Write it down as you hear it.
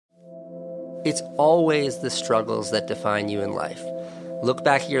It's always the struggles that define you in life. Look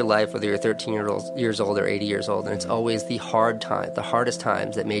back at your life, whether you're 13 years old or 80 years old, and it's always the hardest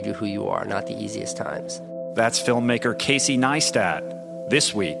times that made you who you are, not the easiest times. That's filmmaker Casey Neistat,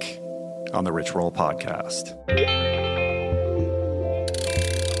 this week on the Rich Roll Podcast.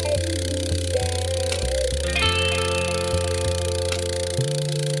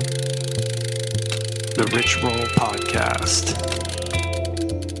 The Rich Roll Podcast.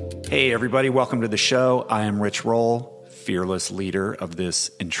 Hey, everybody, welcome to the show. I am Rich Roll, fearless leader of this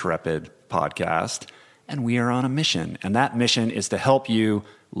intrepid podcast, and we are on a mission, and that mission is to help you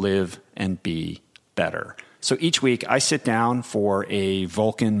live and be better. So each week, I sit down for a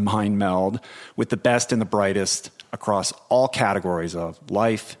Vulcan mind meld with the best and the brightest across all categories of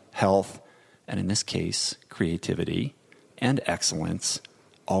life, health, and in this case, creativity and excellence,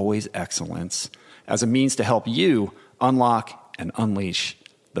 always excellence, as a means to help you unlock and unleash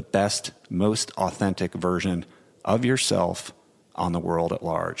the best, most authentic version of yourself on the world at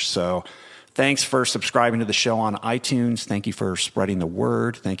large. So thanks for subscribing to the show on iTunes. Thank you for spreading the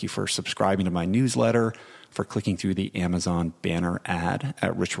word. Thank you for subscribing to my newsletter, for clicking through the Amazon banner ad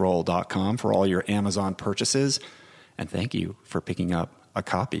at richroll.com for all your Amazon purchases. And thank you for picking up a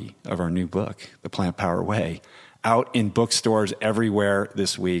copy of our new book, The Plant Power Way, out in bookstores everywhere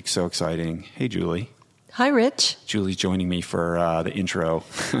this week. So exciting. Hey, Julie. Hi, Rich. Julie's joining me for the intro.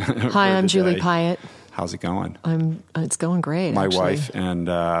 Hi, I'm Julie Pyatt. How's it going? It's going great. My actually. wife and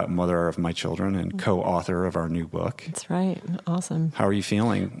mother of my children and co-author of our new book. That's right. Awesome. How are you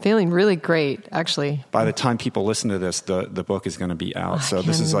feeling? Feeling really great, actually. By the time people listen to this, the book is going to be out. So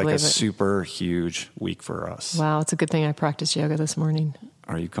this is like a super huge week for us. Wow, it's a good thing I practiced yoga this morning.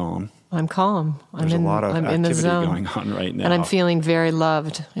 Are you calm? I'm calm. There's a lot of I'm in the activity zone. going on right now. And I'm feeling very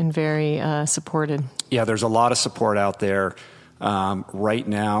loved and very supported. Yeah, there's a lot of support out there. Right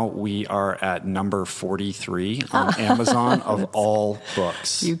now, we are at number 43 on Amazon of all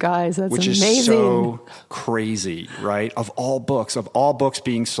books. You guys, that's which amazing. Which is so crazy, right? Of all books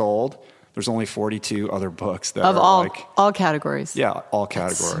being sold, there's only 42 other books that of are all categories. Yeah, all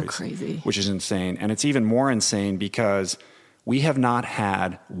categories. That's so crazy. Which is insane. And it's even more insane because we have not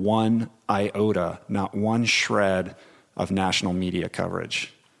had one iota, not one shred of national media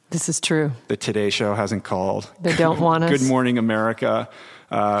coverage. This is true. The Today Show hasn't called. They don't want us. Good Morning America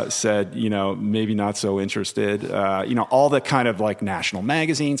said, maybe not so interested. All the kind of like national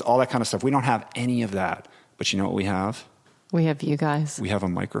magazines, all that kind of stuff. We don't have any of that. But you know what we have? We have you guys. We have a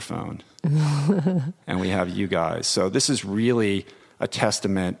microphone. And we have you guys. So this is really a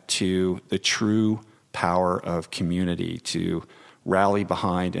testament to the true power of community to rally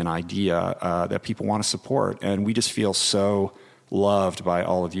behind an idea that people want to support. And we just feel so loved by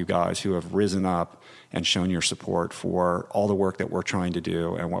all of you guys who have risen up and shown your support for all the work that we're trying to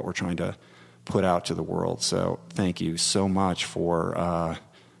do and what we're trying to put out to the world. So thank you so much for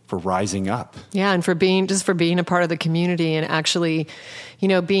rising up. Yeah, and for being a part of the community and actually,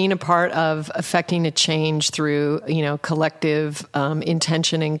 being a part of affecting a change through, collective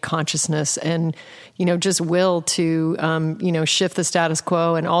intention and consciousness and, just will to, shift the status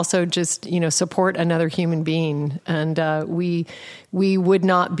quo and also just, support another human being. And we would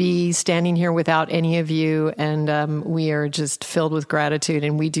not be standing here without any of you. And we are just filled with gratitude,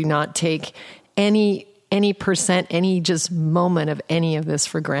 and we do not take any percent, any just moment of any of this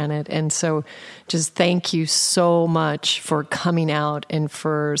for granted. And so just thank you so much for coming out and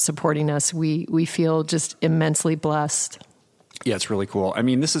for supporting us. We feel just immensely blessed. Yeah, it's really cool. I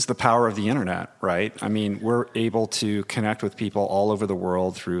mean, this is the power of the internet, right? I mean, we're able to connect with people all over the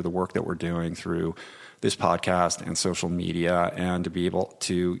world through the work that we're doing, through this podcast and social media, and to be able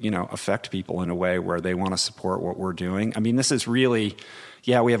to, affect people in a way where they want to support what we're doing. I mean, this is really,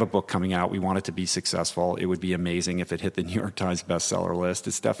 we have a book coming out. We want it to be successful. It would be amazing if it hit the New York Times bestseller list.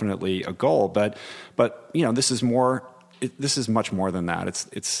 It's definitely a goal, but this is more. This is much more than that.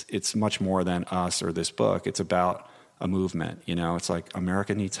 It's much more than us or this book. It's about a movement. It's like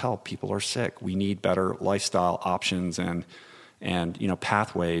America needs help. People are sick. We need better lifestyle options and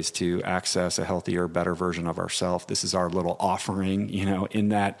pathways to access a healthier, better version of ourselves. This is our little offering, in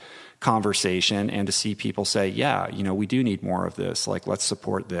that conversation, and to see people say, we do need more of this. Like, let's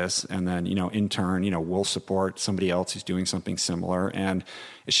support this. And then, in turn, we'll support somebody else who's doing something similar. And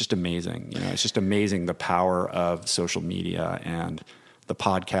it's just amazing. It's just amazing the power of social media and the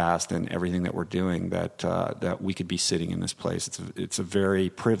podcast and everything that we're doing, that we could be sitting in this place. It's a very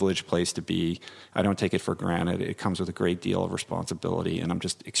privileged place to be. I don't take it for granted. It comes with a great deal of responsibility, and I'm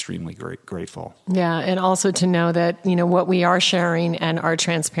just extremely grateful. Yeah, and also to know that, what we are sharing and our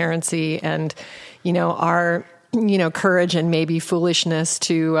transparency and, our courage and maybe foolishness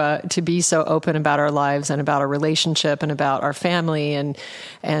to be so open about our lives and about our relationship and about our family, and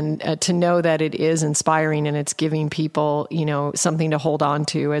to know that it is inspiring and it's giving people, something to hold on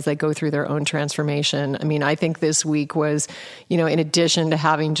to as they go through their own transformation. I mean, I think this week was, in addition to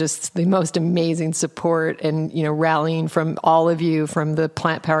having just the most amazing support and, rallying from all of you, from the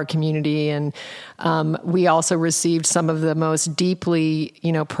Plant Power community, and we also received some of the most deeply,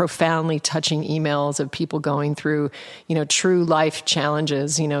 profoundly touching emails of people going through, true life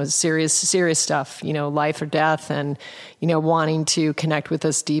challenges, serious stuff, life or death, and, wanting to connect with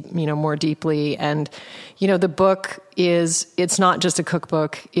us more deeply. And, the book it's not just a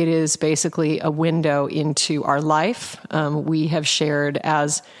cookbook. It is basically a window into our life. We have shared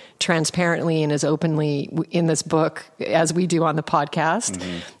as transparently and as openly in this book as we do on the podcast.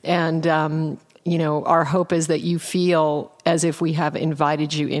 Mm-hmm. And, our hope is that you feel as if we have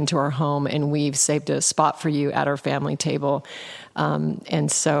invited you into our home and we've saved a spot for you at our family table. Anyway,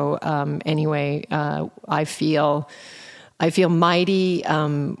 I feel mighty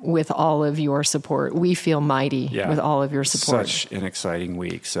with all of your support. We feel mighty with all of your support. Such an exciting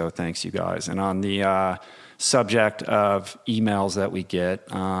week. So thanks, you guys. And on the subject of emails that we get,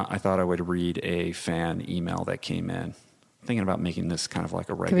 I thought I would read a fan email that came in. Thinking about making this kind of like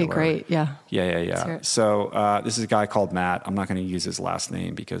a regular. Could be great, yeah. Yeah. So this is a guy called Matt. I'm not going to use his last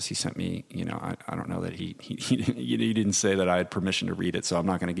name because he sent me, I don't know that he didn't say that I had permission to read it, so I'm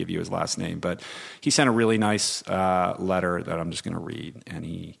not going to give you his last name. But he sent a really nice letter that I'm just going to read, and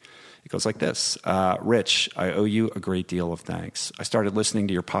it goes like this. Rich, I owe you a great deal of thanks. I started listening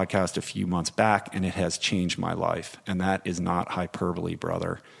to your podcast a few months back, and it has changed my life. And that is not hyperbole,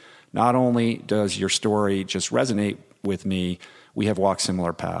 brother. Not only does your story just resonate with me, we have walked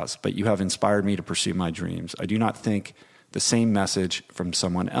similar paths, but you have inspired me to pursue my dreams. I do not think the same message from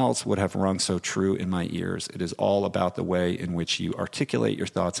someone else would have rung so true in my ears. It is all about the way in which you articulate your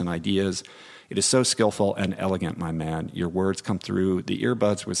thoughts and ideas. It is so skillful and elegant, my man. Your words come through the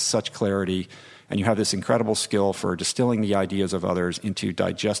earbuds with such clarity, and you have this incredible skill for distilling the ideas of others into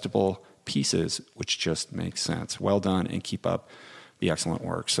digestible pieces, which just makes sense. Well done, and keep up the excellent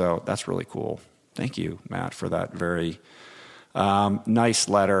work. So that's really cool. Thank you, Matt, for that very nice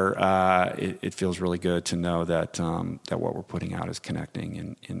letter. It feels really good to know that that what we're putting out is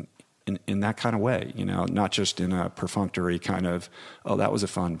connecting in that kind of way, not just in a perfunctory kind of, oh, that was a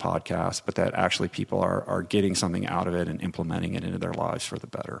fun podcast, but that actually people are getting something out of it and implementing it into their lives for the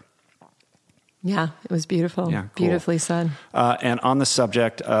better. Yeah, it was beautiful. Yeah, cool. Beautifully said. And on the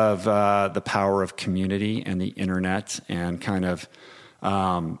subject of the power of community and the internet and kind of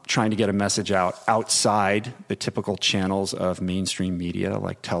trying to get a message out outside the typical channels of mainstream media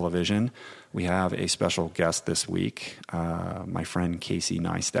like television, we have a special guest this week, my friend Casey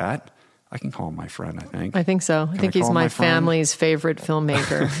Neistat. I can call him my friend, I think. I think so. I think he's my family's favorite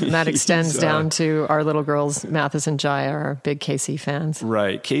filmmaker. And that extends down to our little girls, Mathis and Jaya, are big Casey fans.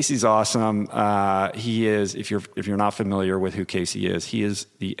 Right. Casey's awesome. He is, if you're not familiar with who Casey is, he is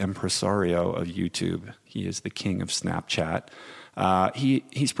the impresario of YouTube. He is the king of Snapchat.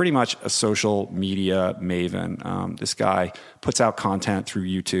 He's pretty much a social media maven. This guy puts out content through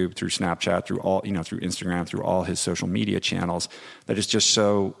YouTube, through Snapchat, through Instagram, through all his social media channels that is just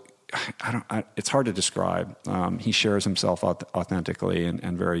so, it's hard to describe. He shares himself authentically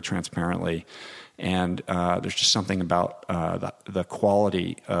and very transparently. And there's just something about the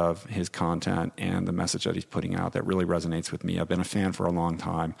quality of his content and the message that he's putting out that really resonates with me. I've been a fan for a long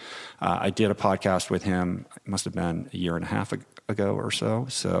time. I did a podcast with him, it must have been a year and a half ago or so.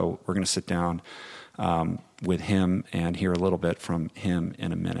 So we're going to sit down with him and hear a little bit from him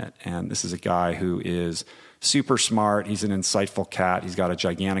in a minute. And this is a guy who is super smart. He's an insightful cat. He's got a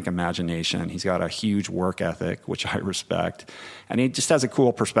gigantic imagination. He's got a huge work ethic, which I respect. And he just has a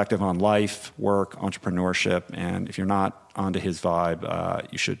cool perspective on life, work, entrepreneurship. And if you're not onto his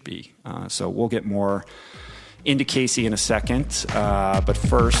vibe, you should be. So we'll get more into Casey in a second. But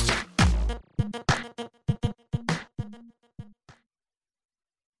first...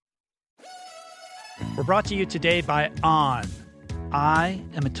 We're brought to you today by On. I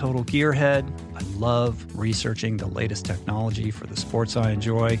am a total gearhead. I love researching the latest technology for the sports I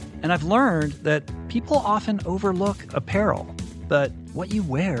enjoy. And I've learned that people often overlook apparel. But what you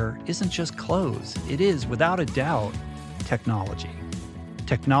wear isn't just clothes. It is, without a doubt, technology.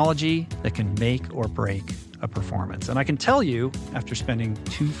 Technology that can make or break a performance. And I can tell you, after spending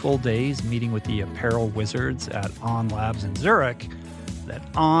 2 full days meeting with the apparel wizards at On Labs in Zurich, that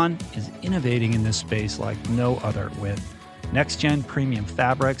On is innovating in this space like no other with next-gen premium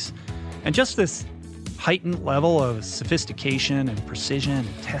fabrics and just this heightened level of sophistication and precision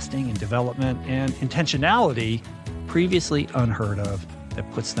and testing and development and intentionality previously unheard of that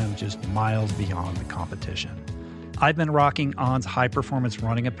puts them just miles beyond the competition. I've been rocking On's high-performance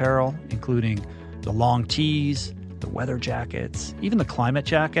running apparel, including the long tees, the weather jackets, even the climate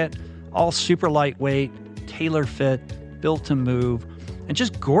jacket, all super lightweight, tailor-fit, built to move, and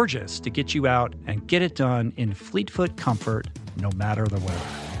just gorgeous to get you out and get it done in fleet-foot comfort no matter the weather.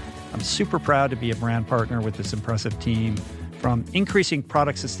 I'm super proud to be a brand partner with this impressive team, from increasing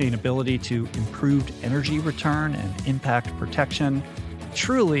product sustainability to improved energy return and impact protection.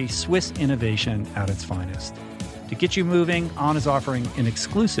 Truly Swiss innovation at its finest. To get you moving, On is offering an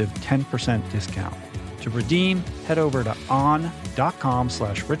exclusive 10% discount. To redeem, head over to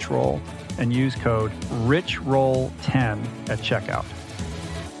on.com/richroll and use code RICHROLL10 at checkout.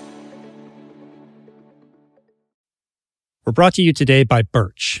 We're brought to you today by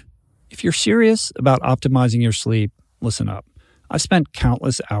Birch. If you're serious about optimizing your sleep, listen up. I've spent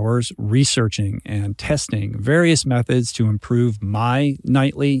countless hours researching and testing various methods to improve my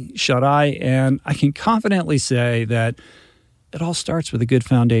nightly shut-eye, and I can confidently say that it all starts with a good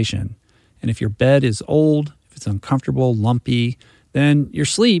foundation. And if your bed is old, if it's uncomfortable, lumpy, then your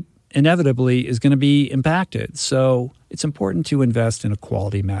sleep inevitably is going to be impacted. So it's important to invest in a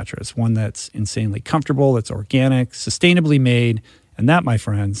quality mattress, one that's insanely comfortable, that's organic, sustainably made, and that, my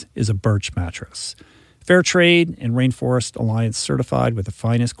friends, is a Birch mattress. Fair Trade and Rainforest Alliance certified with the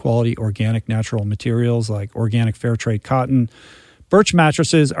finest quality organic natural materials like organic fair trade cotton. Birch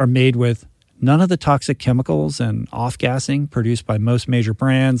mattresses are made with none of the toxic chemicals and off-gassing produced by most major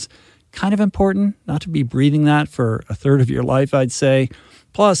brands. Kind of important not to be breathing that for a third of your life, I'd say.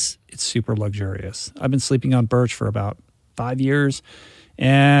 Plus, it's super luxurious. I've been sleeping on Birch for about 5 years,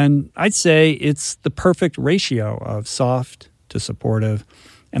 and I'd say it's the perfect ratio of soft to supportive.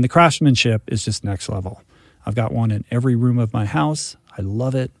 And the craftsmanship is just next level. I've got one in every room of my house. I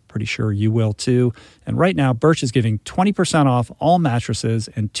love it. Pretty sure you will too. And right now, Birch is giving 20% off all mattresses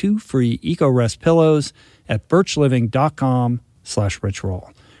and 2 free EcoRest pillows at birchliving.com/richroll.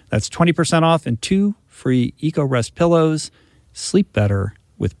 That's 20% off and 2 free EcoRest pillows. Sleep better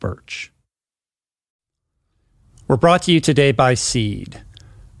with Birch. We're brought to you today by Seed.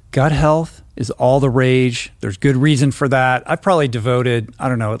 Gut health is all the rage. There's good reason for that. I've probably devoted,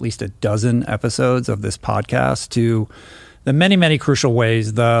 at least a dozen episodes of this podcast to the many, many crucial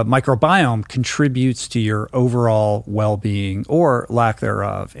ways the microbiome contributes to your overall well-being or lack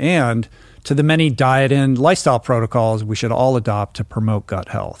thereof, and to the many diet and lifestyle protocols we should all adopt to promote gut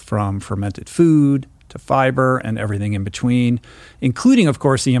health, from fermented food to fiber and everything in between, including, of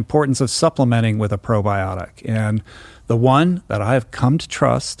course, the importance of supplementing with a probiotic. And the one that I have come to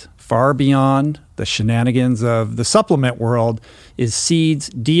trust far beyond the shenanigans of the supplement world is Seed's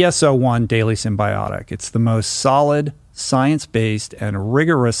DSO1 Daily Symbiotic. It's the most solid, science-based, and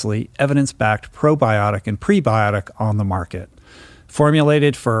rigorously evidence-backed probiotic and prebiotic on the market.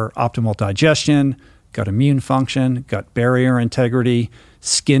 Formulated for optimal digestion, gut immune function, gut barrier integrity,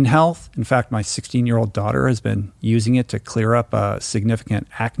 skin health. In fact, my 16-year-old daughter has been using it to clear up a significant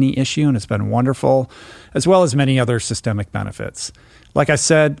acne issue, and it's been wonderful, as well as many other systemic benefits. Like I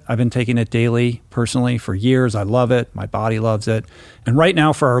said, I've been taking it daily personally for years. I love it. My body loves it. And right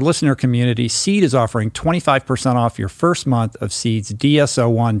now, for our listener community, Seed is offering 25% off your first month of Seed's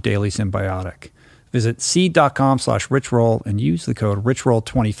DSO1 Daily Symbiotic. Visit seed.com/richroll and use the code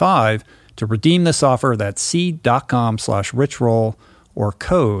richroll25 to redeem this offer. That's seed.com/richroll or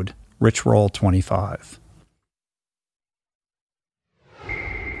code richroll25.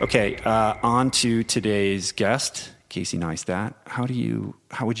 Okay, on to today's guest, Casey Neistat. How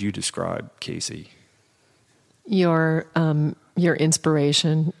would you describe Casey? Your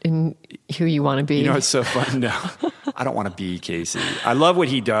inspiration in who you want to be. It's so fun now. I don't want to be Casey. I love what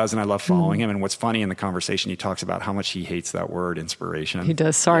he does, and I love following him. And what's funny in the conversation, he talks about how much he hates that word, inspiration. He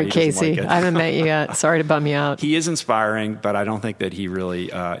does. Sorry, Casey. I haven't met you yet. Sorry to bum you out. He is inspiring, but I don't think that he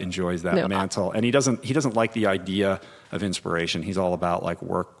really enjoys that mantle. And he doesn't like the idea of inspiration. He's all about like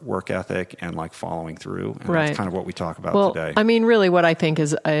work ethic and like following through. And that's kind of what we talk about today. I mean, really what I think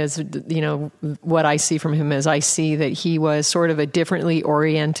is, what I see from him is I see that he was sort of a differently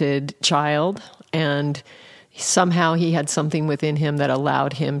oriented child, and somehow he had something within him that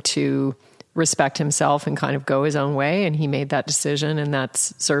allowed him to respect himself and kind of go his own way. And he made that decision, and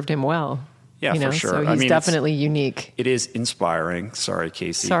that's served him well. Yeah, for sure. So he's definitely unique. It is inspiring,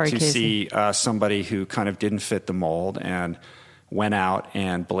 Casey, to see somebody who kind of didn't fit the mold and went out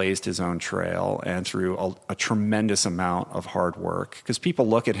and blazed his own trail, and through a tremendous amount of hard work, because people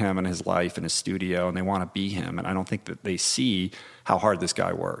look at him and his life and his studio and they want to be him. And I don't think that they see how hard this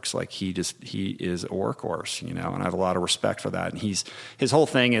guy works. Like he is a workhorse, and I have a lot of respect for that. And his whole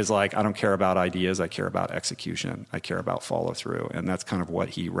thing is like, I don't care about ideas. I care about execution. I care about follow through. And that's kind of what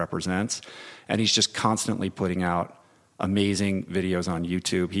he represents. And he's just constantly putting out amazing videos on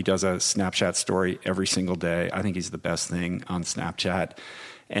YouTube. He does a Snapchat story every single day. I think he's the best thing on Snapchat.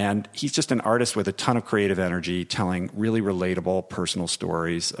 And he's just an artist with a ton of creative energy, telling really relatable personal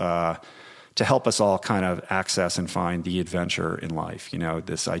stories to help us all kind of access and find the adventure in life.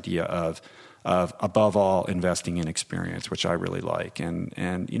 This idea of above all investing in experience, which I really like, and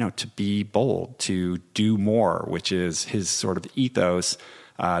to be bold, to do more, which is his sort of ethos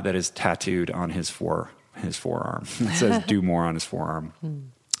that is tattooed on his forearm. It says "do more" on his forearm.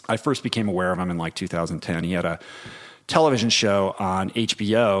 I first became aware of him in like 2010. He had a television show on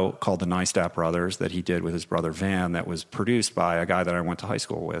HBO called The Neistat Brothers that he did with his brother Van, that was produced by a guy that I went to high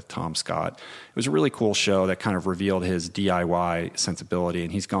school with, Tom Scott. It was a really cool show that kind of revealed his DIY sensibility,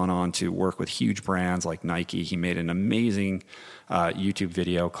 and he's gone on to work with huge brands like Nike. He made an amazing YouTube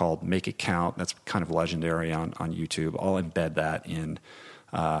video called Make It Count. That's kind of legendary on YouTube. I'll embed that in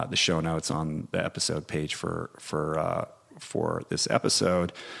the show notes on the episode page for this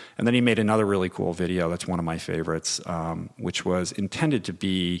episode. And then he made another really cool video that's one of my favorites, which was intended to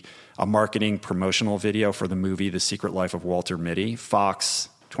be a marketing promotional video for the movie The Secret Life of Walter Mitty.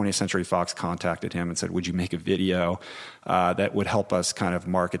 20th Century Fox contacted him and said, would you make a video that would help us kind of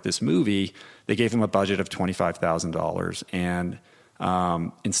market this movie? They gave him a budget of $25,000. And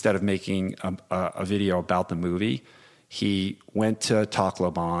instead of making a video about the movie, he went to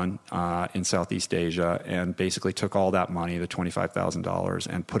Tacloban in Southeast Asia and basically took all that money, the $25,000,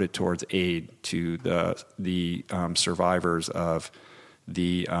 and put it towards aid to the survivors of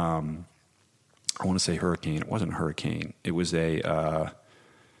the I want to say hurricane. It wasn't a hurricane. It was a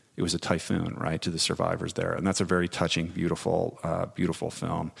typhoon, right? To the survivors there, and that's a very touching, beautiful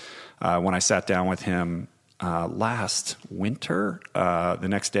film. When I sat down with him last winter, the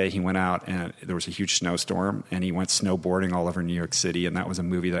next day he went out and there was a huge snowstorm and he went snowboarding all over New York City. And that was a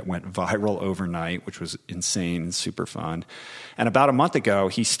movie that went viral overnight, which was insane and super fun. And about a month ago,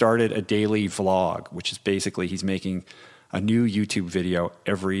 he started a daily vlog, which is basically he's making a new YouTube video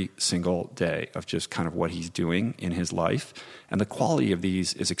every single day of just kind of what he's doing in his life. And the quality of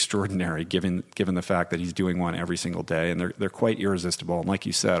these is extraordinary given the fact that he's doing one every single day. And they're quite irresistible. And like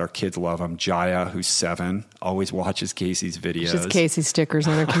you said, our kids love him. Jaya, who's 7, always watches Casey's videos. Just Casey stickers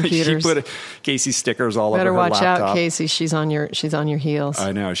on her computers. She put Casey stickers all Better over her laptop. Better watch out, Casey. She's on your heels.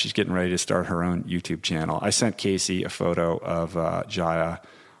 I know. She's getting ready to start her own YouTube channel. I sent Casey a photo of Jaya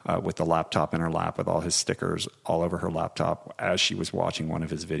with the laptop in her lap with all his stickers all over her laptop as she was watching one of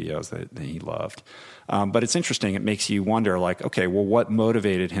his videos that he loved. But it's interesting. It makes you wonder, like, okay, well, what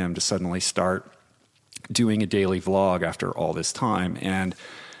motivated him to suddenly start doing a daily vlog after all this time? And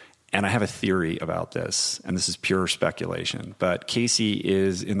I have a theory about this, and this is pure speculation. But Casey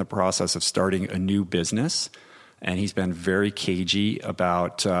is in the process of starting a new business, and he's been very cagey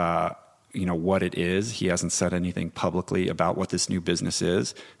about what it is. He hasn't said anything publicly about what this new business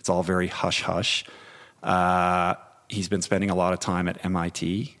is. It's all very hush-hush. He's been spending a lot of time at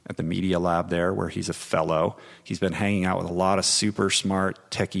MIT, at the media lab there, where he's a fellow. He's been hanging out with a lot of super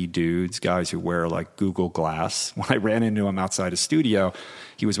smart techie dudes, guys who wear like Google Glass. When I ran into him outside his studio,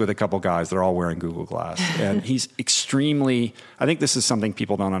 he was with a couple guys. They're all wearing Google Glass. And he's extremely, I think this is something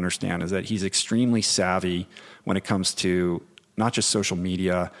people don't understand, is that he's extremely savvy when it comes to not just social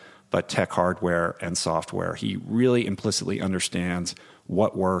media, but tech hardware and software. He really implicitly understands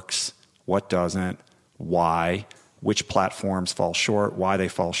what works, what doesn't, why, which platforms fall short, why they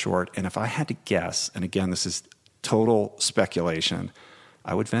fall short. And if I had to guess, and again, this is total speculation,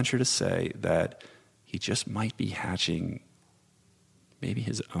 I would venture to say that he just might be hatching maybe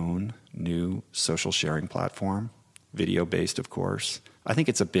his own new social sharing platform, video-based, of course. I think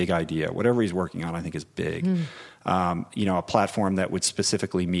it's a big idea. Whatever he's working on, I think is big. A platform that would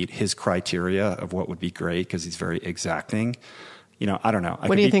specifically meet his criteria of what would be great, because he's very exacting. I don't know.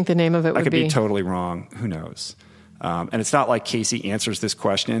 What do you think the name of it would be? I could be totally wrong. Who knows? And it's not like Casey answers this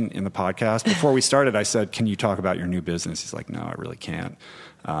question in the podcast. Before we started, I said, can you talk about your new business? He's like, no, I really can't.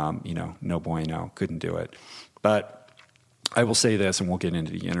 No bueno, couldn't do it. But I will say this, and we'll get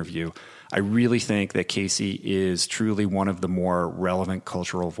into the interview. I really think that Casey is truly one of the more relevant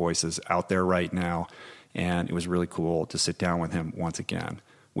cultural voices out there right now. And it was really cool to sit down with him once again.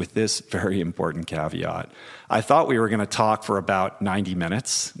 with this very important caveat. I thought we were going to talk for about 90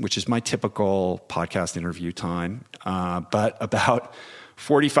 minutes, which is my typical podcast interview time. But about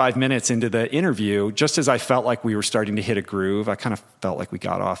 45 minutes into the interview, just as I felt like we were starting to hit a groove, I kind of felt like we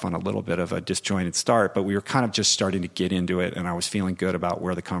got off on a little bit of a disjointed start, but we were kind of just starting to get into it, and I was feeling good about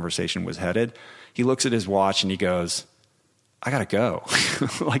where the conversation was headed. He looks at his watch and he goes, I got to go.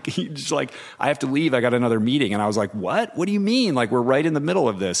 I have to leave. I got another meeting. And I was like, what? What do you mean? Like, we're right in the middle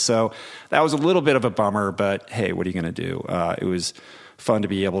of this. So that was a little bit of a bummer, but hey, what are you going to do? It was fun to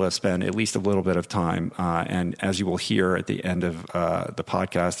be able to spend at least a little bit of time. And as you will hear at the end of the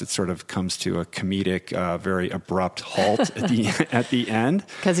podcast, it sort of comes to a comedic, very abrupt halt at the end.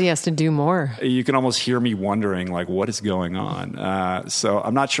 Because he has to do more. You can almost hear me wondering, like, what is going on? So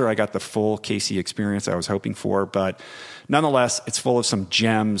I'm not sure I got the full Casey experience I was hoping for, but nonetheless, it's full of some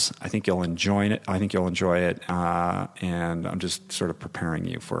gems. I think you'll enjoy it. And I'm just sort of preparing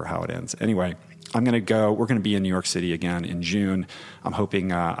you for how it ends. Anyway, I'm going to go. We're going to be in New York City again in June. I'm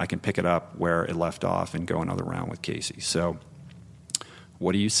hoping I can pick it up where it left off and go another round with Casey. So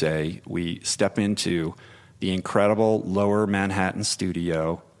what do you say we step into the incredible Lower Manhattan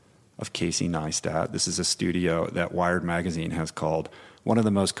studio of Casey Neistat? This is a studio that Wired Magazine has called one of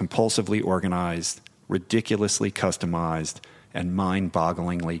the most compulsively organized, ridiculously customized, and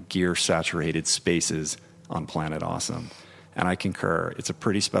mind-bogglingly gear-saturated spaces on Planet Awesome. And I concur. It's a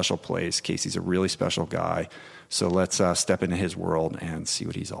pretty special place. Casey's a really special guy. So let's step into his world and see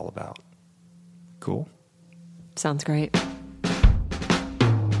what he's all about. Cool? Sounds great.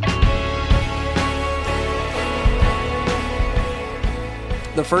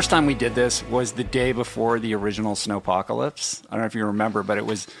 The first time we did this was the day before the original snowpocalypse. I don't know if you remember, but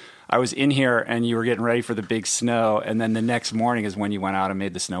I was in here and you were getting ready for the big snow, and then the next morning is when you went out and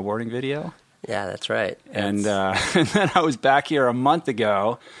made the snowboarding video. Yeah, that's right. And then I was back here a month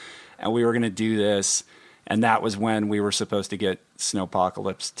ago, and we were going to do this, and that was when we were supposed to get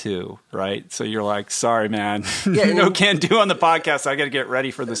Snowpocalypse 2, right? So you're like, sorry, man, can't do on the podcast. I got to get ready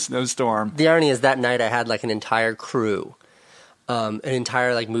for the snowstorm. The irony is that night I had like an entire crew, an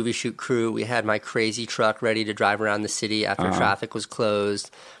entire like movie shoot crew. We had my crazy truck ready to drive around the city after traffic was closed.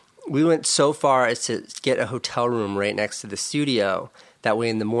 We went so far as to get a hotel room right next to the studio. That way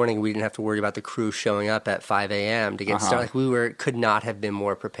in the morning, we didn't have to worry about the crew showing up at 5 a.m. to get started. Like could not have been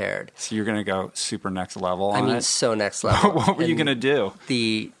more prepared. So you're going to go super next level on it? So next level. What were you going to do?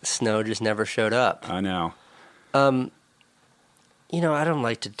 The snow just never showed up. I know. I don't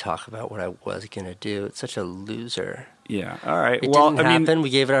like to talk about what I was going to do. It's such a loser. Yeah. All right. It didn't happen.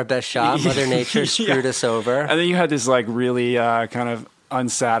 We gave it our best shot. Mother Nature screwed us over. And then you had this like really kind of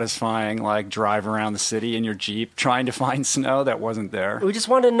unsatisfying like drive around the city in your Jeep trying to find snow that wasn't there. We just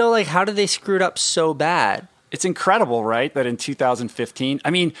wanted to know, like, how did they screw it up so bad? It's incredible, right? That in 2015, I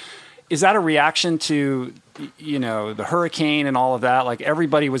mean, is that a reaction to, the hurricane and all of that? Like,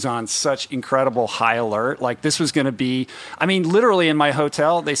 everybody was on such incredible high alert. Like, this was going to be, literally in my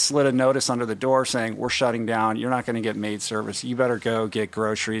hotel, they slid a notice under the door saying, we're shutting down. You're not going to get maid service. You better go get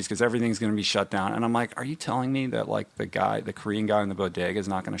groceries because everything's going to be shut down. And I'm like, are you telling me that, like, the Korean guy in the bodega is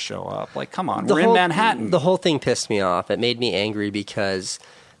not going to show up? Like, come on, we're in Manhattan. The whole thing pissed me off. It made me angry because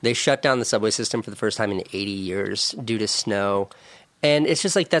they shut down the subway system for the first time in 80 years due to snow. And it's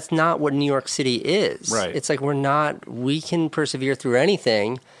just like, that's not what New York City is. Right. It's like, we can persevere through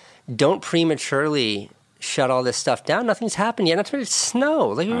anything. Don't prematurely shut all this stuff down. Nothing's happened yet. Not to snow.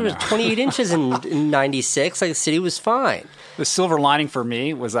 Like, it was 28 inches in 96. Like, the city was fine. The silver lining for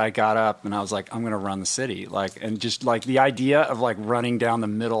me was I got up and I was like, I'm going to run the city. And just like the idea of like running down the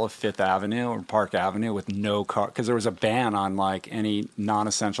middle of Fifth Avenue or Park Avenue with no car, because there was a ban on like any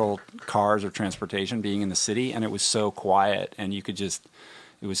non-essential cars or transportation being in the city. And it was so quiet and you could just,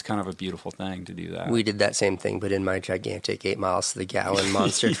 it was kind of a beautiful thing to do that. We did that same thing, but in my gigantic 8 miles to the gallon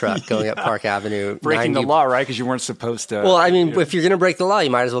monster truck going up Park Avenue. Breaking the law, right? Because you weren't supposed to. Well, if you're going to break the law,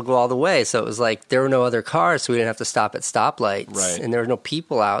 you might as well go all the way. So it was like there were no other cars, so we didn't have to stop at stoplights. Right. And there were no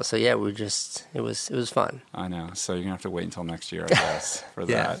people out. So yeah, it was fun. I know. So you're going to have to wait until next year, I guess, for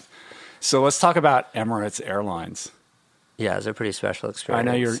that. So let's talk about Emirates Airlines. Yeah, it's a pretty special experience.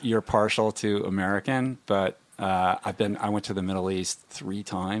 I know you're partial to American, but I went to the Middle East 3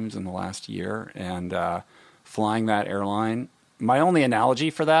 times in the last year, and flying that airline. My only analogy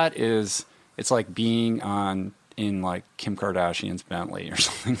for that is it's like being in like Kim Kardashian's Bentley or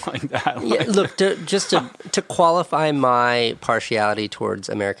something like that. Yeah, look, to qualify my partiality towards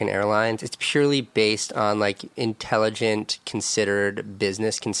American Airlines, it's purely based on like intelligent, considered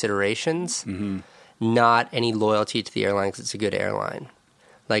business considerations, not any loyalty to the airline because it's a good airline.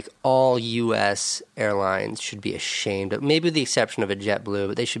 Like, all U.S. airlines should be ashamed of, maybe with the exception of a JetBlue,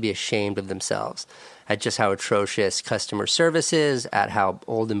 but they should be ashamed of themselves at just how atrocious customer service is, at how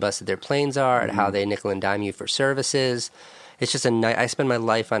old and busted their planes are, at how they nickel and dime you for services. It's just I spend my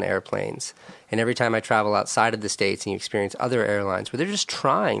life on airplanes. And every time I travel outside of the States and you experience other airlines where they're just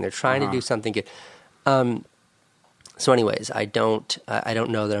trying to do something good. So anyways, I don't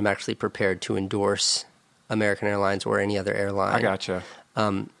know that I'm actually prepared to endorse American Airlines or any other airline. I gotcha.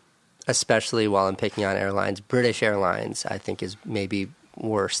 Especially while I'm picking on airlines. British Airlines, I think, is maybe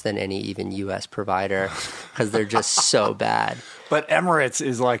worse than any even U.S. provider because they're just so bad. But Emirates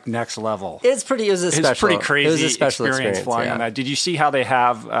is like next level. It was pretty crazy. It was a special experience flying on that. Did you see how they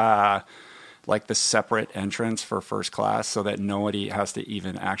have like the separate entrance for first class so that nobody has to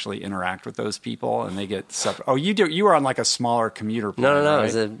even actually interact with those people and they get separate? Oh, you were on like a smaller commuter plane, No, right?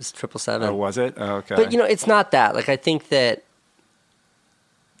 it was 777. Oh, was it? Oh, okay. But it's not that. Like, I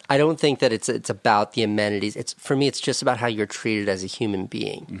don't think that it's about the amenities. For me, it's just about how you're treated as a human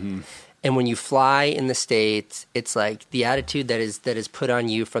being. Mm-hmm. And when you fly in the States, it's like the attitude that is put on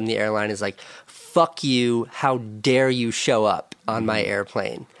you from the airline is like, "Fuck you! How dare you show up on my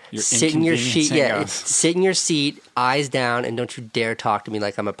airplane? Sit in your seat, sit in your seat, eyes down, and don't you dare talk to me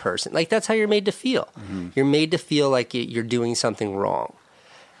like I'm a person." Like, that's how you're made to feel. Mm-hmm. You're made to feel like you're doing something wrong.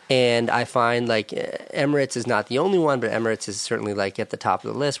 And I find, like, Emirates is not the only one, but Emirates is certainly, like, at the top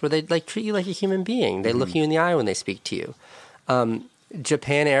of the list where they, like, treat you like a human being. They look you in the eye when they speak to you.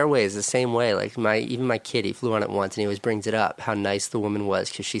 Japan Airways, the same way. Like, even my kid, he flew on it once, and he always brings it up, how nice the woman was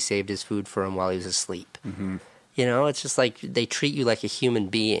because she saved his food for him while he was asleep. Mm-hmm. It's just like they treat you like a human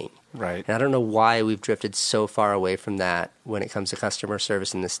being. Right. And I don't know why we've drifted so far away from that when it comes to customer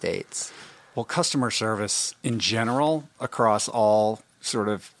service in the States. Well, customer service in general across all sort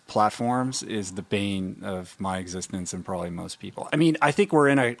of platforms is the bane of my existence and probably most people. I mean, I think we're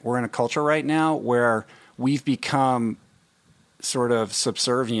in a culture right now where we've become sort of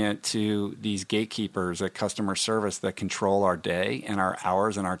subservient to these gatekeepers at customer service that control our day and our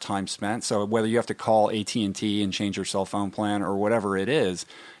hours and our time spent. So whether you have to call AT&T and change your cell phone plan or whatever it is,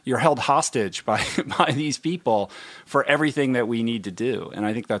 you're held hostage by these people for everything that we need to do. And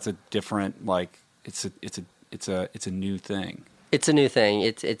I think that's a different, like, it's a new thing. It's a new thing.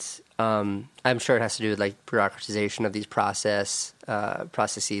 It's I'm sure it has to do with, like, bureaucratization of these processes.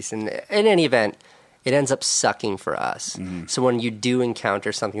 And in any event, it ends up sucking for us. Mm-hmm. So when you do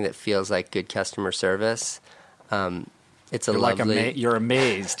encounter something that feels like good customer service, it's a lovely... you're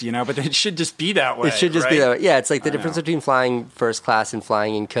amazed, but it should just be that way. It should just be that way. Yeah, it's like the difference between flying first class and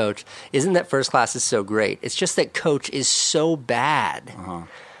flying in coach isn't that first class is so great. It's just that coach is so bad. Uh-huh.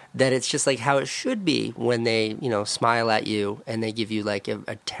 That it's just like how it should be when they, smile at you and they give you like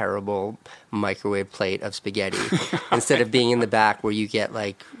a terrible microwave plate of spaghetti instead of being in the back where you get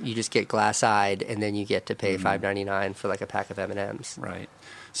you just get glass-eyed and then you get to pay $5.99 for like a pack of M&Ms. Right.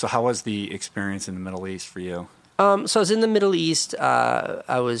 So how was the experience in the Middle East for you? So I was in the Middle East.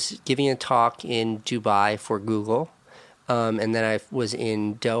 I was giving a talk in Dubai for Google. And then I was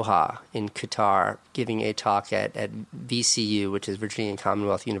in Doha, in Qatar, giving a talk at VCU, which is Virginia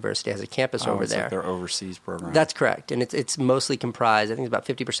Commonwealth University, has a campus over there. Like their overseas program. That's correct. And it's mostly comprised, I think it's about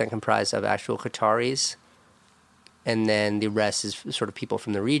 50% comprised of actual Qataris. And then the rest is sort of people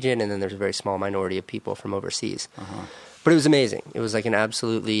from the region. And then there's a very small minority of people from overseas. Uh-huh. But it was amazing. It was like an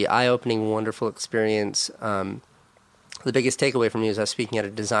absolutely eye-opening, wonderful experience. The biggest takeaway for me was I was speaking at a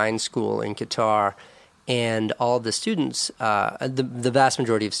design school in Qatar. And all of the students, the vast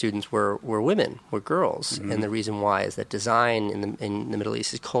majority of students were women, were girls. Mm-hmm. And the reason why is that design in the Middle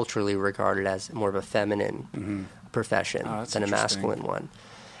East is culturally regarded as more of a feminine profession than a masculine one.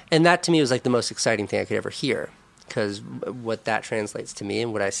 And that to me was like the most exciting thing I could ever hear. Because what that translates to me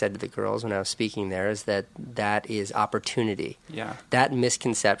and what I said to the girls when I was speaking there is that is opportunity. Yeah. That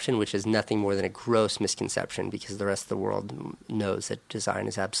misconception, which is nothing more than a gross misconception because the rest of the world knows that design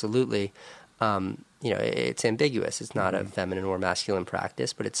is absolutely... it's ambiguous. It's not a feminine or masculine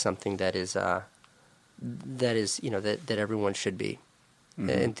practice, but it's something that everyone should be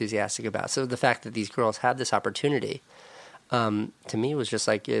enthusiastic about. So the fact that these girls have this opportunity, to me, was just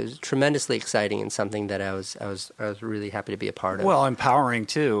like it was tremendously exciting and something that I was really happy to be a part of. Well, empowering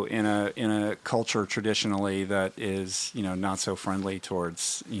too in a culture traditionally that is not so friendly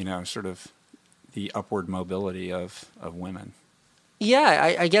towards sort of the upward mobility of women.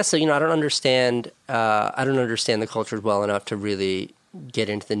 Yeah, I guess so. I don't understand the cultures well enough to really get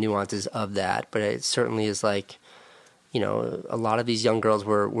into the nuances of that. But it certainly is like, a lot of these young girls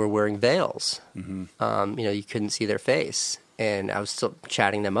were wearing veils. Mm-hmm. You couldn't see their face, and I was still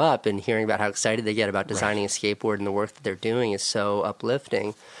chatting them up, and hearing about how excited they get about designing a skateboard and the work that they're doing is so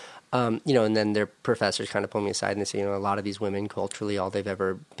uplifting. And then their professors kind of pull me aside and they say, a lot of these women culturally, all they've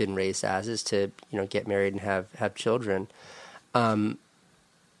ever been raised as is to, get married and have children. And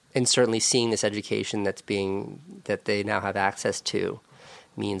certainly seeing this education that they now have access to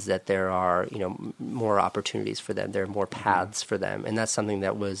means that there are, more opportunities for them. There are more paths for them. And that's something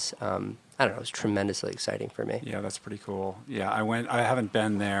that was, it was tremendously exciting for me. Yeah, that's pretty cool. Yeah, I haven't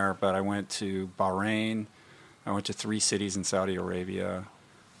been there, but I went to Bahrain. I went to 3 cities in Saudi Arabia.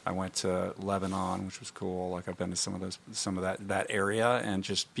 I went to Lebanon, which was cool. Like, I've been to some of that area, and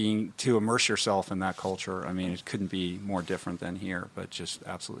just to immerse yourself in that culture. I mean, it couldn't be more different than here, but just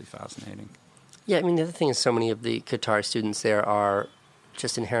absolutely fascinating. Yeah, I mean, the other thing is so many of the Qatar students there are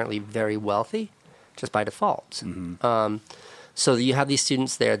just inherently very wealthy, just by default. Mm-hmm. So you have these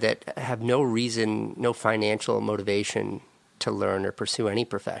students there that have no reason, no financial motivation to learn or pursue any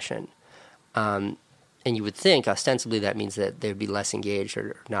profession. And you would think, ostensibly, that means that they'd be less engaged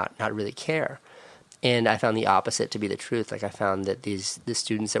or not really care. And I found the opposite to be the truth. Like, I found that the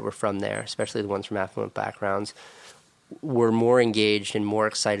students that were from there, especially the ones from affluent backgrounds, were more engaged and more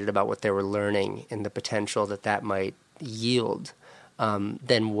excited about what they were learning and the potential that might yield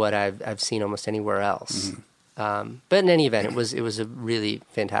than what I've seen almost anywhere else. Mm-hmm. But in any event, it was a really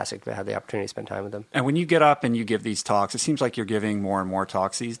fantastic to have the opportunity to spend time with them. And when you get up and you give these talks, it seems like you're giving more and more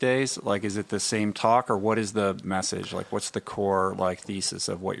talks these days. Like, is it the same talk, or what is the message? Like, what's the core thesis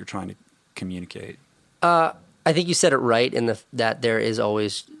of what you're trying to communicate? I think you said it right in that there is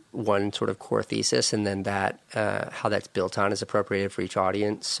always one sort of core thesis, and then that how that's built on is appropriated for each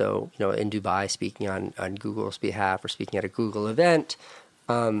audience. So, in Dubai, speaking on Google's behalf or speaking at a Google event,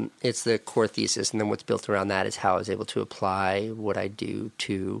 it's the core thesis, and then what's built around that is how I was able to apply what I do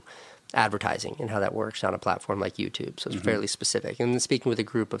to advertising and how that works on a platform like YouTube. So it's fairly specific. And then speaking with a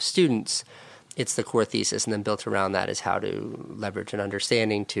group of students, it's the core thesis, and then built around that is how to leverage an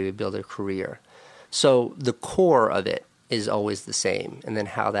understanding to build a career. So the core of it is always the same, and then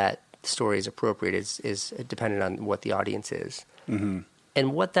how that story is appropriate is dependent on what the audience is. Mm-hmm.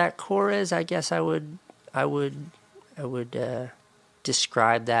 And what that core is, I guess I would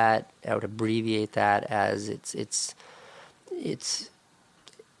describe that, I would abbreviate that as it's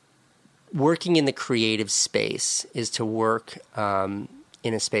working in the creative space is to work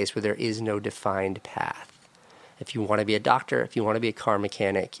in a space where there is no defined path. If you want to be a doctor, if you want to be a car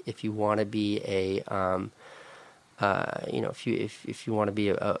mechanic, if you want to be if you want to be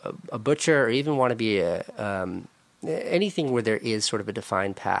a butcher, or even want to be anything where there is sort of a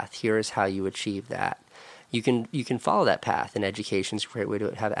defined path, here is how you achieve that. You can follow that path, and education is a great way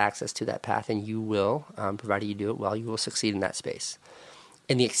to have access to that path, and you will, provided you do it well, you will succeed in that space.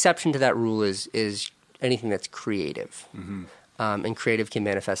 And the exception to that rule is anything that's creative. Mm-hmm. And creative can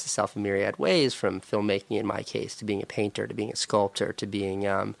manifest itself in myriad ways, from filmmaking, in my case, to being a painter, to being a sculptor, to being,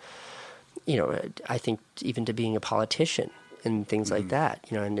 I think even to being a politician and things like that,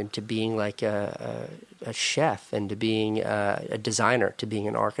 and to being like a chef, and to being a designer, to being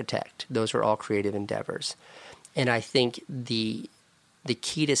an architect. Those are all creative endeavors. And I think the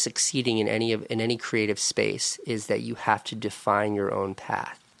key to succeeding in any creative space is that you have to define your own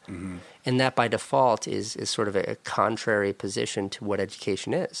path. Mm-hmm. And that by default is sort of a contrary position to what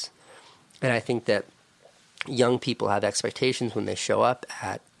education is. And I think that young people have expectations when they show up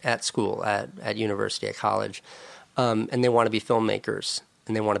at school, at university, at college, and they want to be filmmakers,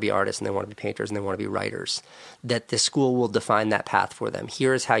 and they want to be artists, and they want to be painters, and they want to be writers, that the school will define that path for them.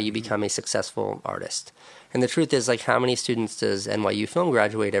 Here is how you become a successful artist. And the truth is, like, how many students does NYU Film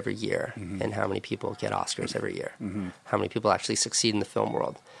graduate every year? Mm-hmm. And how many people get Oscars every year? Mm-hmm. How many people actually succeed in the film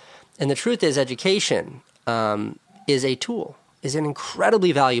world? And the truth is, education is a tool, is an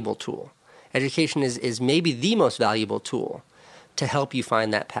incredibly valuable tool. Education is maybe the most valuable tool to help you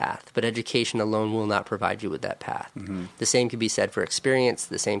find that path, but education alone will not provide you with that path. Mm-hmm. The same could be said for experience.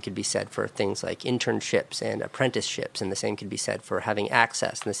 The same could be said for things like internships and apprenticeships, and the same could be said for having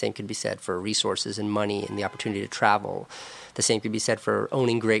access, and the same could be said for resources and money and the opportunity to travel. The same could be said for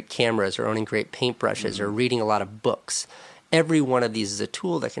owning great cameras or owning great paintbrushes or reading a lot of books. Every one of these is a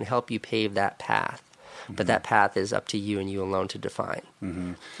tool that can help you pave that path. But that path is up to you and you alone to define.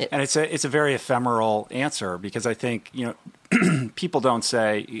 Mm-hmm. And it's a very ephemeral answer, because I think, people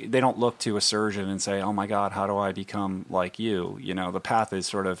they don't look to a surgeon and say, oh my God, how do I become like you? The path is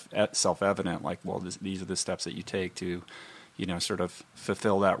sort of self-evident, like, well, these are the steps that you take to, sort of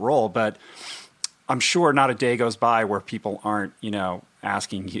fulfill that role. But I'm sure not a day goes by where people aren't,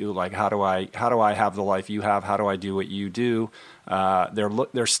 asking you, like, how do I have the life you have? How do I do what you do?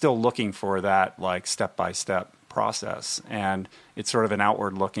 They're still looking for that, like, step-by-step process. And it's sort of an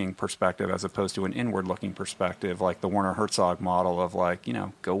outward-looking perspective as opposed to an inward-looking perspective, like the Werner Herzog model of like,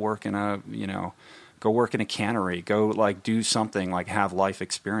 go work in a cannery, go like do something, like have life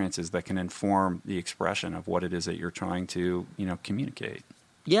experiences that can inform the expression of what it is that you're trying to, communicate.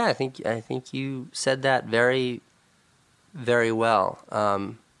 Yeah, I think you said that very, very well.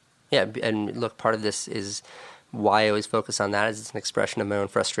 Yeah, and look, part of this is why I always focus on that is it's an expression of my own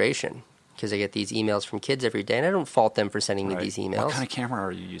frustration, because I get these emails from kids every day, and I don't fault them for sending me these emails. What kind of camera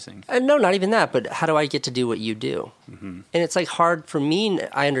are you using? No, not even that, but how do I get to do what you do? Mm-hmm. And it's like hard for me,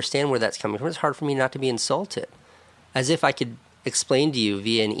 I understand where that's coming from, it's hard for me not to be insulted. As if I could explain to you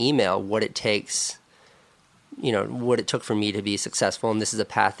via an email what it takes, what it took for me to be successful, and this is a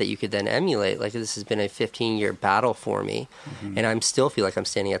path that you could then emulate. Like, this has been a 15-year battle for me, and I still feel like I'm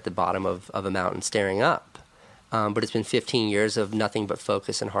standing at the bottom of a mountain staring up. But it's been 15 years of nothing but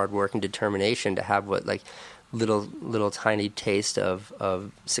focus and hard work and determination to have what, like, little tiny taste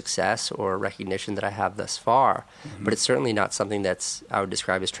of success or recognition that I have thus far. Mm-hmm. But it's certainly not something that's, I would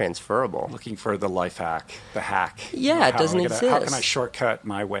describe as transferable. Looking for the life hack, the hack. Yeah, it doesn't exist. How can I shortcut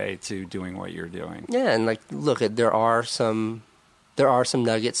my way to doing what you're doing? Yeah, and like, look, there are some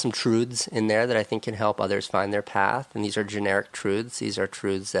nuggets, some truths in there that I think can help others find their path. And these are generic truths. These are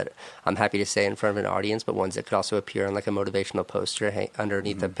truths that I'm happy to say in front of an audience, but ones that could also appear on like a motivational poster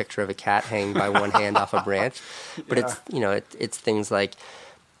underneath a picture of a cat hanging by one hand off a branch. But it's things like,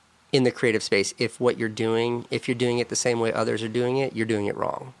 in the creative space, if you're doing it the same way others are doing it, you're doing it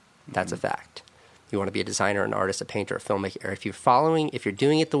wrong. That's a fact. You want to be a designer, an artist, a painter, a filmmaker. Or if you're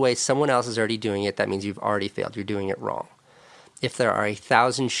doing it the way someone else is already doing it, that means you've already failed. You're doing it wrong. If there are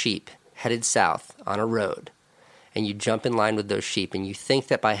 1,000 sheep headed south on a road, and you jump in line with those sheep, and you think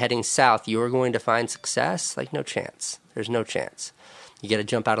that by heading south you're going to find success, like, no chance. There's no chance. You got to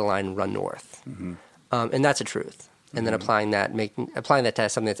jump out of line and run north. Mm-hmm. And that's a truth. And then applying that to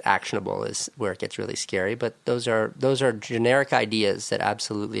something that's actionable is where it gets really scary. But those are generic ideas that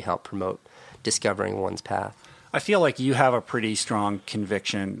absolutely help promote discovering one's path. I feel like you have a pretty strong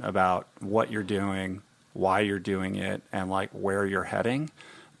conviction about what you're doing, why you're doing it, and like where you're heading.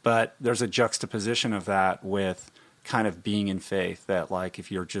 But there's a juxtaposition of that with kind of being in faith, that like if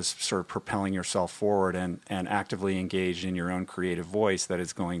you're just sort of propelling yourself forward and actively engaged in your own creative voice, that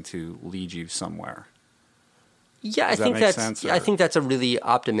is going to lead you somewhere. Yeah, I think that's a really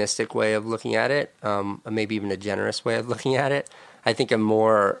optimistic way of looking at it, maybe even a generous way of looking at it. I think a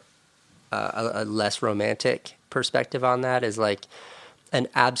less romantic perspective on that is like an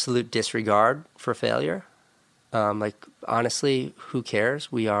absolute disregard for failure. Like, honestly, who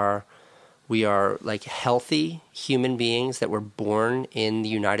cares? We are like healthy human beings that were born in the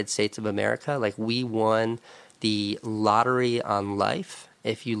United States of America. Like, we won the lottery on life.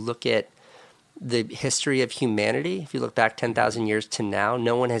 If you look at the history of humanity, if you look back 10,000 years to now,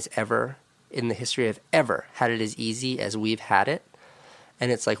 no one has ever, in the history of ever, had it as easy as we've had it.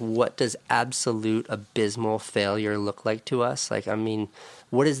 And it's like, what does absolute abysmal failure look like to us? Like, I mean,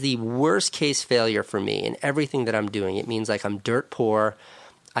 what is the worst case failure for me in everything that I'm doing? It means like I'm dirt poor.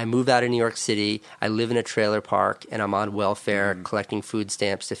 I move out of New York City. I live in a trailer park, and I'm on welfare collecting food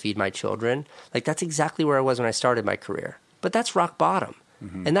stamps to feed my children. Like, that's exactly where I was when I started my career. But that's rock bottom.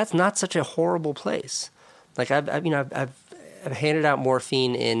 Mm-hmm. And that's not such a horrible place. Like, I've handed out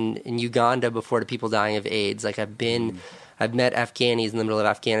morphine in Uganda before to people dying of AIDS. Like, I've met Afghanis in the middle of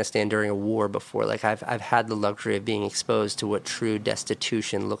Afghanistan during a war before. Like, I've had the luxury of being exposed to what true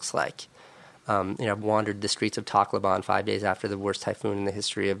destitution looks like. I've wandered the streets of Tacloban 5 days after the worst typhoon in the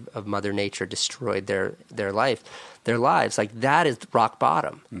history of Mother Nature destroyed their lives. Like, that is rock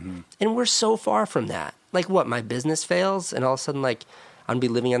bottom. Mm-hmm. And we're so far from that. Like, what, my business fails, and all of a sudden, like, I'm going to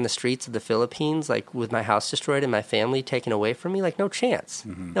be living on the streets of the Philippines, like, with my house destroyed and my family taken away from me? Like, no chance.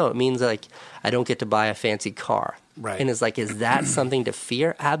 Mm-hmm. No, it means, like, I don't get to buy a fancy car. Right. And it's like, is that something to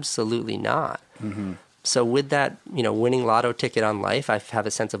fear? Absolutely not. Mm-hmm. So with that, winning lotto ticket on life, I have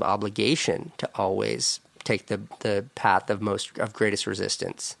a sense of obligation to always take the path of greatest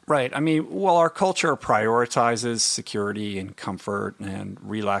resistance. Right. I mean, well, our culture prioritizes security and comfort and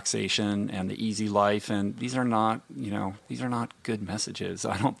relaxation and the easy life, and these are not good messages,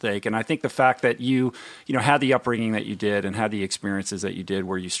 I don't think. And I think the fact that you had the upbringing that you did and had the experiences that you did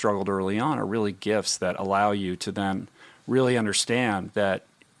where you struggled early on are really gifts that allow you to then really understand that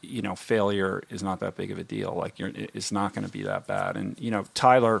failure is not that big of a deal. Like, it's not going to be that bad. And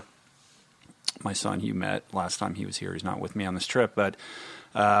Tyler, my son, you met last time he was here. He's not with me on this trip, but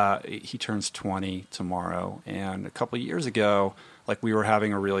he turns 20 tomorrow. And a couple of years ago, like we were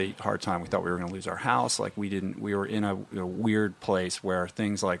having a really hard time. We thought we were going to lose our house. Like we were in a weird place where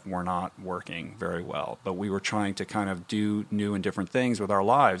things like were not working very well, but we were trying to kind of do new and different things with our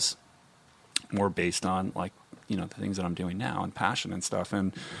lives, more based on like, the things that I'm doing now and passion and stuff.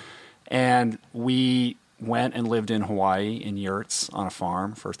 And we went and lived in Hawaii in yurts on a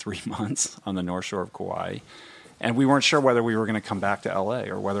farm for 3 months on the North Shore of Kauai. And we weren't sure whether we were going to come back to LA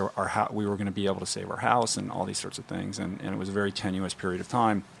or whether we were going to be able to save our house and all these sorts of things. And it was a very tenuous period of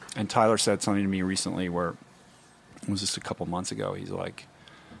time. And Tyler said something to me recently where, it was just a couple months ago, he's like,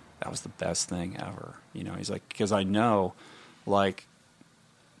 that was the best thing ever. He's like, because I know, like,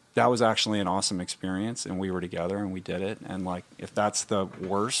 that was actually an awesome experience, and we were together and we did it. And like, if that's the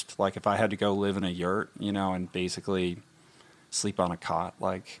worst, like if I had to go live in a yurt, and basically sleep on a cot,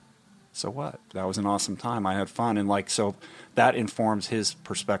 like, so what? That was an awesome time. I had fun. And like, so that informs his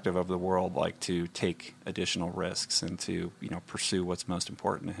perspective of the world, like to take additional risks and to, pursue what's most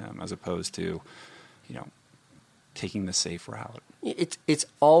important to him, as opposed to, taking the safe route. It's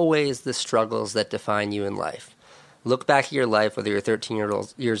always the struggles that define you in life. Look back at your life, whether you're 13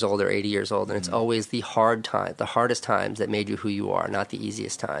 years old or 80 years old, and it's always the hardest times that made you who you are, not the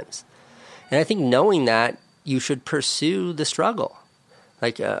easiest times. And I think knowing that, you should pursue the struggle.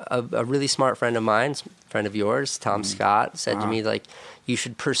 Like a really smart friend of mine, friend of yours, Tom Scott, said to me, like, you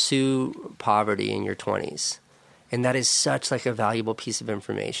should pursue poverty in your 20s. And that is such like a valuable piece of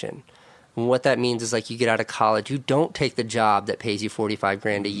information. And what that means is like you get out of college, you don't take the job that pays you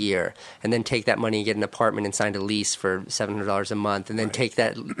 $45,000 a year and then take that money and get an apartment and sign a lease for $700 a month and then take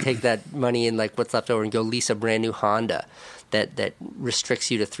that money and like what's left over and go lease a brand new Honda that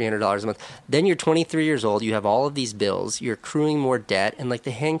restricts you to $300 a month. Then you're 23 years old, you have all of these bills, you're accruing more debt, and like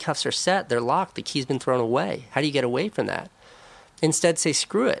the handcuffs are set, they're locked, the key's been thrown away. How do you get away from that? Instead, say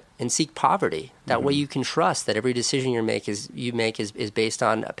screw it and seek poverty. That way you can trust that every decision you make is based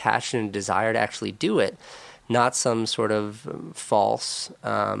on a passion and desire to actually do it, not some sort of false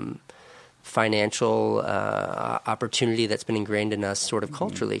financial opportunity that's been ingrained in us sort of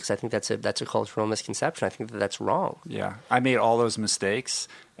culturally, because I think that's a cultural misconception. I think that's wrong. Yeah, I made all those mistakes.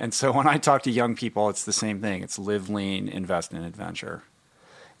 And so when I talk to young people, it's the same thing. It's live lean, invest in adventure.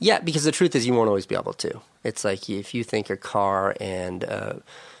 Yeah, because the truth is you won't always be able to. It's like if you think your car and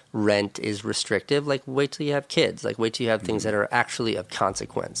rent is restrictive, like wait till you have kids. Like wait till you have things that are actually of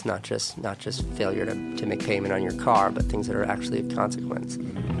consequence, not just failure to make payment on your car, but things that are actually of consequence.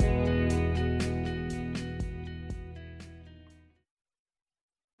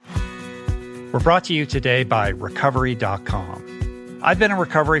 We're brought to you today by Recovery.com. I've been in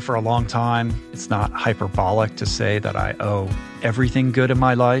recovery for a long time. It's not hyperbolic to say that I owe everything good in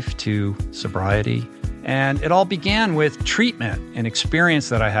my life to sobriety. And it all began with treatment, an experience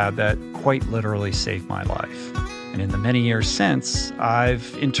that I had that quite literally saved my life. And in the many years since,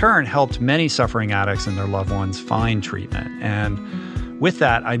 I've in turn helped many suffering addicts and their loved ones find treatment. And with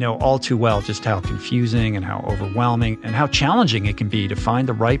that, I know all too well just how confusing and how overwhelming and how challenging it can be to find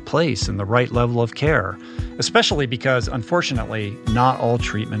the right place and the right level of care, especially because, unfortunately, not all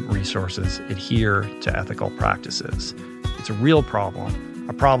treatment resources adhere to ethical practices. It's a real problem,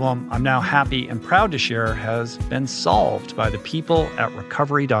 a problem I'm now happy and proud to share has been solved by the people at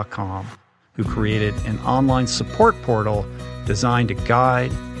Recovery.com, who created an online support portal designed to guide,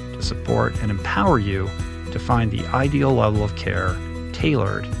 to support, and empower you to find the ideal level of care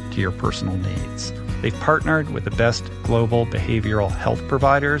tailored to your personal needs. They've partnered with the best global behavioral health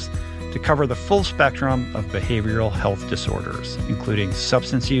providers to cover the full spectrum of behavioral health disorders, including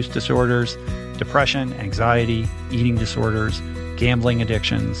substance use disorders, depression, anxiety, eating disorders, gambling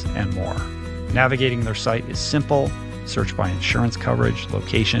addictions, and more. Navigating their site is simple. Search by insurance coverage,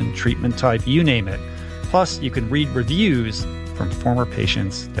 location, treatment type, you name it. Plus, you can read reviews from former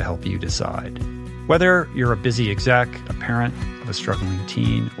patients to help you decide. Whether you're a busy exec, a parent of a struggling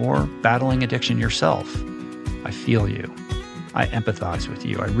teen, or battling addiction yourself, I feel you. I empathize with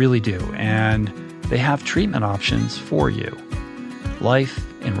you. I really do. And they have treatment options for you. Life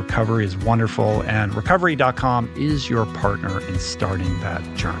in recovery is wonderful, and Recovery.com is your partner in starting that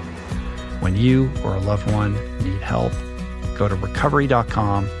journey. When you or a loved one need help, go to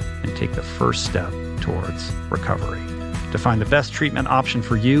Recovery.com and take the first step towards recovery. To find the best treatment option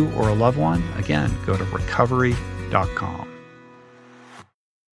for you or a loved one, again, go to Recovery.com.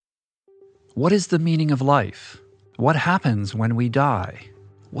 What is the meaning of life? What happens when we die?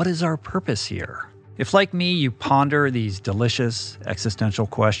 What is our purpose here? If, like me, you ponder these delicious existential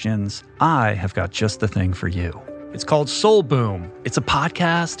questions, I have got just the thing for you. It's called Soul Boom. It's a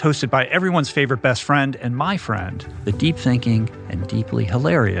podcast hosted by everyone's favorite best friend and my friend, the deep thinking and deeply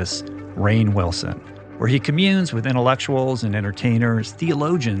hilarious Rainn Wilson. where he communes with intellectuals and entertainers,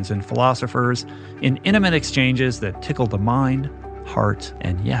 theologians and philosophers in intimate exchanges that tickle the mind, heart,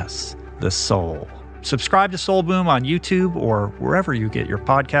 and yes, the soul. Subscribe to Soul Boom on YouTube or wherever you get your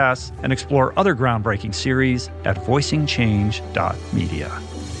podcasts, and explore other groundbreaking series at voicingchange.media.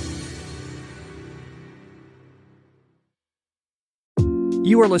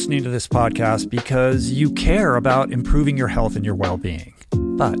 You are listening to this podcast because you care about improving your health and your well-being.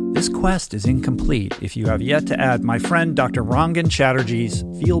 But this quest is incomplete if you have yet to add my friend Dr. Rangan Chatterjee's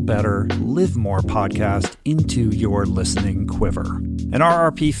Feel Better, Live More podcast into your listening quiver. An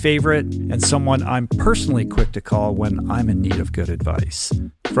RRP favorite and someone I'm personally quick to call when I'm in need of good advice.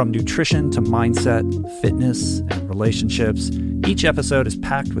 From nutrition to mindset, fitness, and relationships, each episode is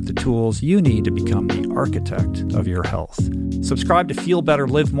packed with the tools you need to become the architect of your health. Subscribe to Feel Better,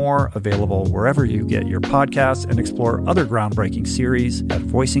 Live More, available wherever you get your podcasts, and explore other groundbreaking series at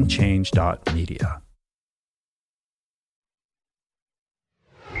voicingchange.media.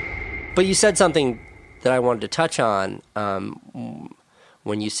 But you said something that I wanted to touch on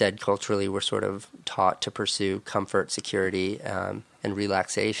when you said culturally we're sort of taught to pursue comfort, security, and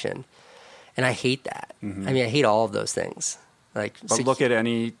relaxation. And I hate that. Mm-hmm. I mean, I hate all of those things. But look at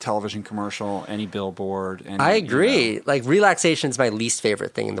any television commercial, any billboard. I agree. Like, relaxation is my least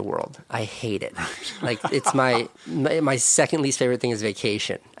favorite thing in the world. I hate it. Like, it's my second least favorite thing is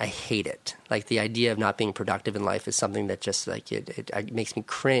vacation. I hate it. Like, the idea of not being productive in life is something that just, like, it makes me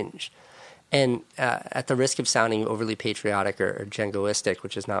cringe. And at the risk of sounding overly patriotic or jingoistic,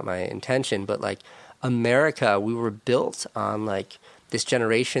 which is not my intention, but, like, America, we were built on, like, this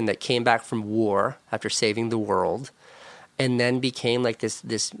generation that came back from war after saving the world, and then became like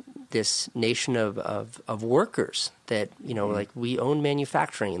this nation of workers that, you know, like, we own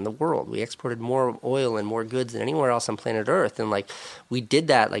manufacturing in the world. We exported more oil and more goods than anywhere else on planet Earth. And, like, we did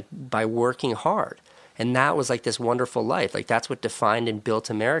that, like, by working hard. And that was, like, this wonderful life. Like, that's what defined and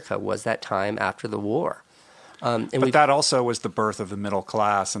built America, was that time after the war. But that also was the birth of the middle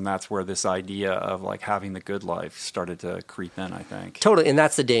class, and that's where this idea of, like, having the good life started to creep in, I think. Totally, and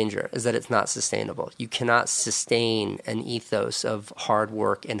that's the danger, is that it's not sustainable. You cannot sustain an ethos of hard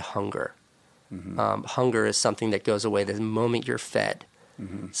work and hunger. Mm-hmm. Hunger is something that goes away the moment you're fed.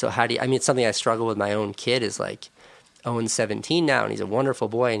 Mm-hmm. So it's something I struggle with my own kid, is, like, Owen's 17 now, and he's a wonderful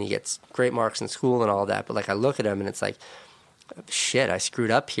boy, and he gets great marks in school and all that, but, like, I look at him, and it's like, shit, I screwed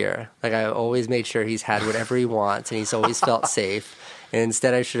up here. Like, I always made sure he's had whatever he wants, and he's always felt safe. And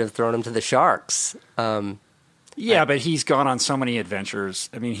instead, I should have thrown him to the sharks. But he's gone on so many adventures.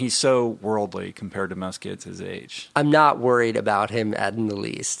 I mean, he's so worldly compared to most kids his age. I'm not worried about him in the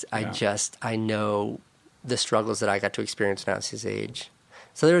least. Yeah. I know the struggles that I got to experience when I was his age.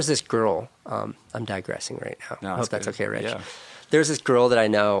 So there was this girl. I'm digressing right now. No, I hope that's okay, Rich. Yeah. There's this girl that I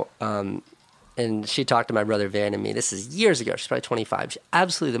know. And she talked to my brother Van and me. This is years ago. She's probably 25. She's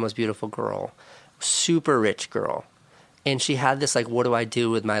absolutely the most beautiful girl, super rich girl. And she had this, like, what do I do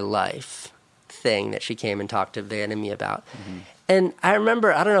with my life thing that she came and talked to Van and me about. Mm-hmm. And I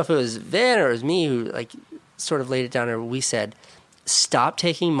remember, I don't know if it was Van or it was me who, like, sort of laid it down, or we said, stop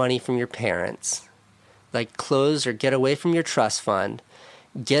taking money from your parents, like, close or get away from your trust fund.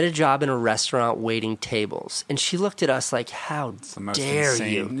 Get a job in a restaurant waiting tables. And she looked at us like, how dare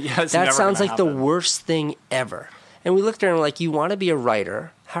you? Yeah, that sounds like the worst thing ever. And we looked at her and were like, you want to be a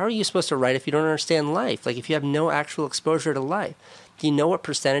writer? How are you supposed to write if you don't understand life? Like, if you have no actual exposure to life? Do you know what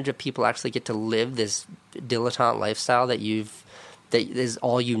percentage of people actually get to live this dilettante lifestyle that is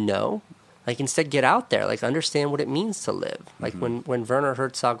all you know? Like, instead, get out there. Like, understand what it means to live. Like, when Werner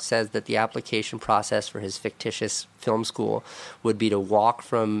Herzog says that the application process for his fictitious film school would be to walk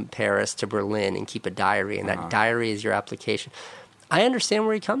from Paris to Berlin and keep a diary, and that diary is your application. I understand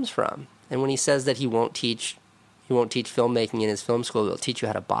where he comes from. And when he says that he won't teach filmmaking in his film school, he'll teach you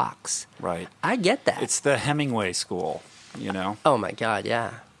how to box. Right. I get that. It's the Hemingway school, you know? Oh, my God,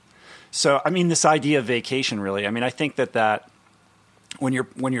 yeah. So, I mean, this idea of vacation, really, I mean, I think that when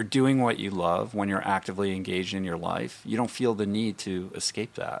you're doing what you love, when you're actively engaged in your life, you don't feel the need to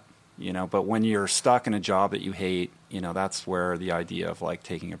escape that, you know. But when you're stuck in a job that you hate, you know, that's where the idea of, like,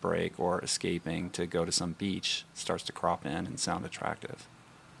 taking a break or escaping to go to some beach starts to crop in and sound attractive.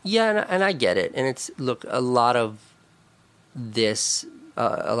 Yeah, and I get it. And it's, look, a lot of this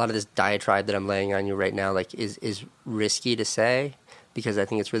diatribe that I'm laying on you right now, like, is risky to say, because I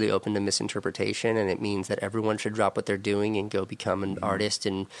think it's really open to misinterpretation, and it means that everyone should drop what they're doing and go become an artist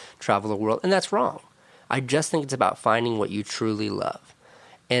and travel the world. And that's wrong. I just think it's about finding what you truly love.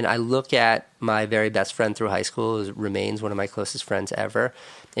 And I look at my very best friend through high school, who remains one of my closest friends ever.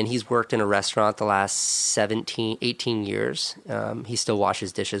 And he's worked in a restaurant the last 18 years. He still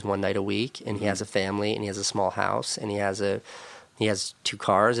washes dishes one night a week, and he has a family, and he has a small house, and he has 2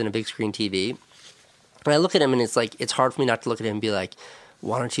 cars and a big screen TV. But I look at him, and it's hard for me not to look at him and be like,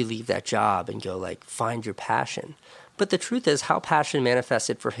 why don't you leave that job and go find your passion? But the truth is, how passion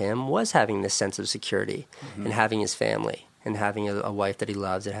manifested for him was having this sense of security and having his family and having a wife that he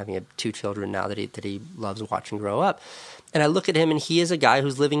loves and having 2 children now that he loves watching grow up. And I look at him, and he is a guy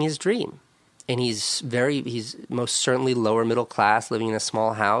who's living his dream. And he's most certainly lower middle class, living in a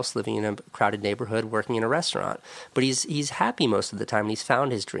small house, living in a crowded neighborhood, working in a restaurant. But he's happy most of the time, and he's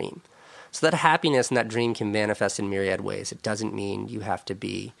found his dream. So that happiness and that dream can manifest in myriad ways. It doesn't mean you have to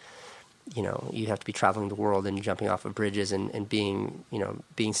be traveling the world and jumping off of bridges and being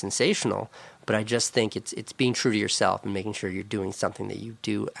sensational. But I just think it's being true to yourself and making sure you're doing something that you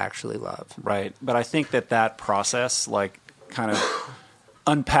do actually love. Right. But I think that process, kind of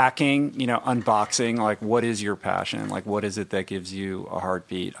unpacking, unboxing, what is your passion? What is it that gives you a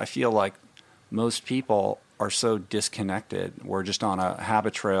heartbeat? I feel like most people are so disconnected. We're just on a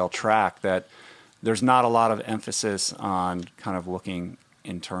habit trail track that there's not a lot of emphasis on kind of looking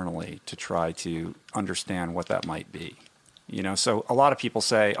internally to try to understand what that might be. So a lot of people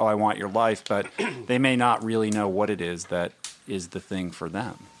say, oh, I want your life, but they may not really know what it is that is the thing for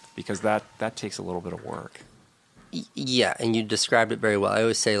them, because that takes a little bit of work. Yeah, and you described it very well. I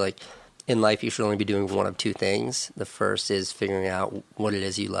always say, in life, you should only be doing one of 2 things. The first is figuring out what it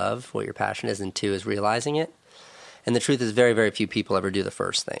is you love, what your passion is, and 2 is realizing it. And the truth is, very, very few people ever do the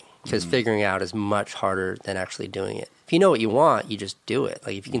first thing, because figuring out is much harder than actually doing it. If you know what you want, you just do it.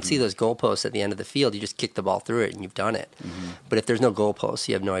 If you can see those goalposts at the end of the field, you just kick the ball through it and you've done it. But if there's no goalposts,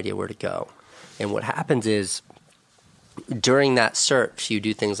 you have no idea where to go. And what happens is, during that search, you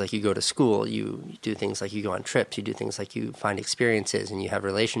do things like you go to school, you do things like you go on trips, you do things like you find experiences, and you have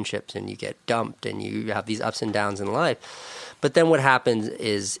relationships, and you get dumped, and you have these ups and downs in life. But then what happens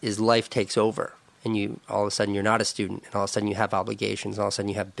is life takes over. And all of a sudden you're not a student, and all of a sudden you have obligations, and all of a sudden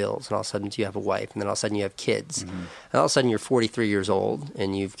you have bills, and all of a sudden you have a wife, and then all of a sudden you have kids. And all of a sudden you're 43 years old,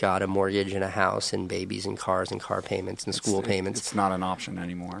 and you've got a mortgage and a house and babies and cars and car payments and school payments. It's not an option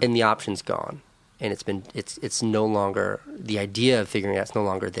anymore. And the option's gone. And it's no longer, the idea of figuring it out is no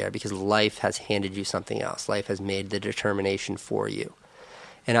longer there, because life has handed you something else. Life has made the determination for you.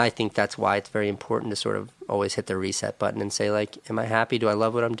 And I think that's why it's very important to sort of always hit the reset button and say, am I happy? Do I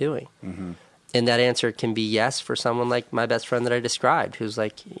love what I'm doing? And that answer can be yes for someone like my best friend that I described, who's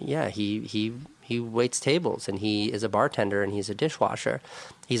yeah, he waits tables, and he is a bartender, and he's a dishwasher.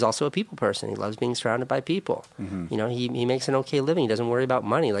 He's also a people person. He loves being surrounded by people. He makes an okay living. He doesn't worry about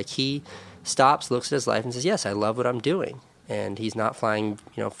money. He stops, looks at his life, and says, yes, I love what I'm doing. And he's not flying,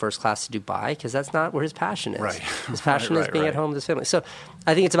 first class to Dubai, because that's not where his passion is. Right. His passion is being at home with his family. So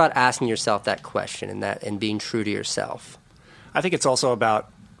I think it's about asking yourself that question and being true to yourself. I think it's also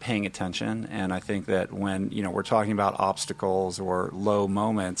about paying attention, and I think that when we're talking about obstacles or low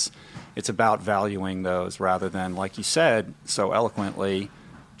moments, it's about valuing those rather than, like you said so eloquently,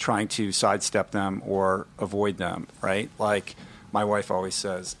 trying to sidestep them or avoid them, right? My wife always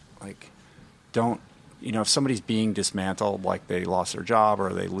says, don't, if somebody's being dismantled, they lost their job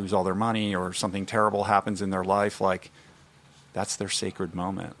or they lose all their money or something terrible happens in their life, that's their sacred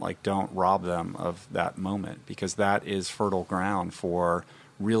moment. Don't rob them of that moment, because that is fertile ground for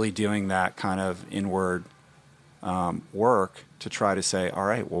really doing that kind of inward work to try to say, all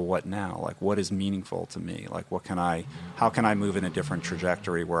right, well, what now? What is meaningful to me? How can I move in a different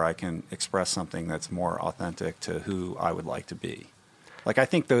trajectory where I can express something that's more authentic to who I would like to be? I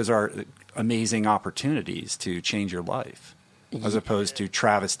think those are amazing opportunities to change your life, as opposed to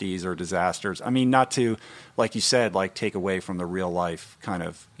travesties or disasters. I mean, not to, like you said, take away from the real life kind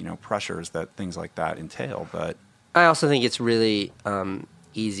of, pressures that things like that entail. But I also think it's really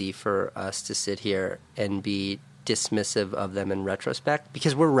easy for us to sit here and be dismissive of them in retrospect,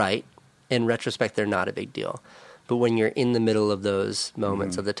 because we're right. In retrospect, they're not a big deal. But when you're in the middle of those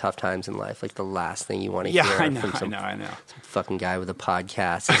moments of the tough times in life, the last thing you want to hear from some fucking guy with a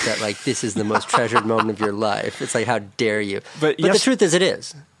podcast is that this is the most treasured moment of your life. It's how dare you? But the truth is, it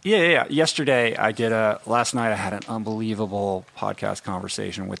is. Yeah. Yesterday, last night I had an unbelievable podcast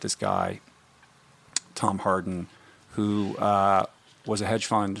conversation with this guy, Tom Harden, who was a hedge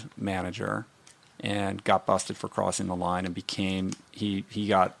fund manager and got busted for crossing the line, and he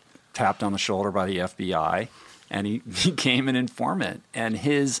got tapped on the shoulder by the FBI, and he became an informant. And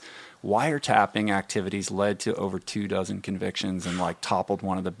wiretapping activities led to over 24 convictions and like toppled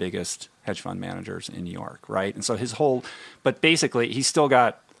one of the biggest hedge fund managers in New York, right? And so but basically he's still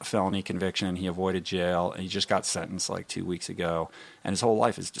got a felony conviction. He avoided jail and he just got sentenced like 2 weeks ago, and his whole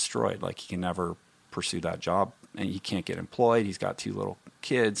life is destroyed. Like he can never pursue that job and he can't get employed. He's got 2 little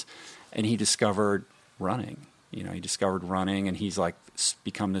kids, and he discovered running. He discovered running, and he's like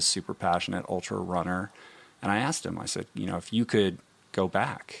become this super passionate ultra runner. And I asked him, I said, if you could go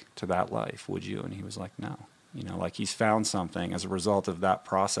back to that life, would you? And he was like, no. Like he's found something as a result of that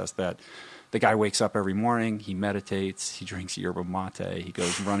process, that the guy wakes up every morning, he meditates, he drinks yerba mate, he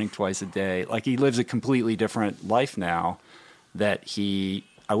goes running twice a day. Like he lives a completely different life now that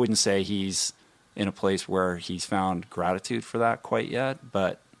I wouldn't say he's in a place where he's found gratitude for that quite yet,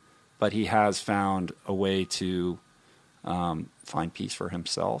 but he has found a way to find peace for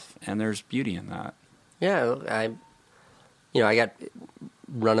himself, and there's beauty in that. Yeah, I got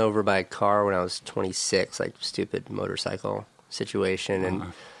run over by a car when I was 26, like stupid motorcycle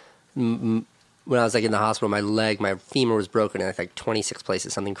situation. And when I was like in the hospital, my femur was broken in like 26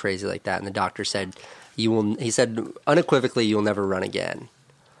 places, something crazy like that. And the doctor said, he said unequivocally, you'll never run again.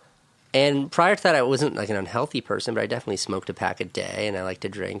 And prior to that, I wasn't like an unhealthy person, but I definitely smoked a pack a day, and I liked to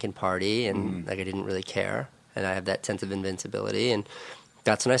drink and party, and like I didn't really care. And I have that sense of invincibility, and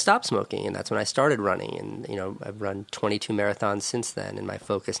that's when I stopped smoking, and that's when I started running. And, I've run 22 marathons since then, and my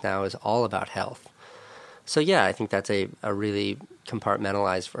focus now is all about health. So, yeah, I think that's a really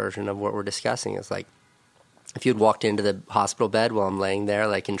compartmentalized version of what we're discussing. It's like if you'd walked into the hospital bed while I'm laying there,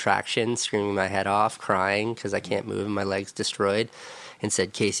 like in traction, screaming my head off, crying because I can't move and my leg's destroyed, and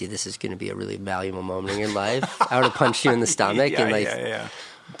said, Casey, this is going to be a really valuable moment in your life, I would have punched you in the stomach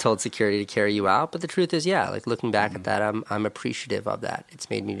told security to carry you out. But the truth is, like looking back at that, I'm appreciative of that. It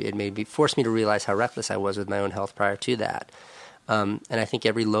forced me to realize how reckless I was with my own health prior to that. And I think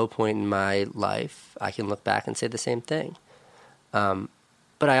every low point in my life, I can look back and say the same thing. But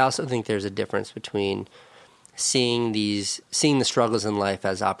I also think there's a difference between seeing the struggles in life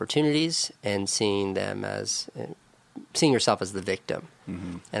as opportunities and seeing yourself as the victim.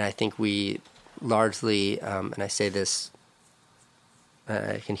 Mm-hmm. And I think we largely, and I say this,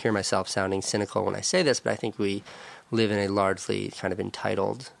 I can hear myself sounding cynical when I say this, but I think we live in a largely kind of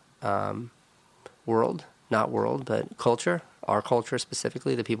entitled but culture. Our culture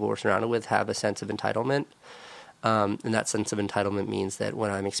specifically, the people we're surrounded with, have a sense of entitlement. And that sense of entitlement means that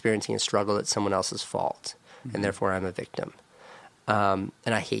when I'm experiencing a struggle, it's someone else's fault, and therefore I'm a victim. And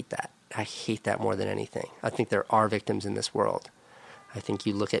I hate that. I hate that more than anything. I think there are victims in this world. I think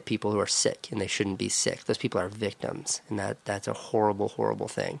you look at people who are sick and they shouldn't be sick. Those people are victims, and that's a horrible, horrible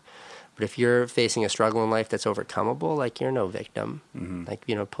thing. But if you're facing a struggle in life that's overcomable, like you're no victim. Mm-hmm. Like,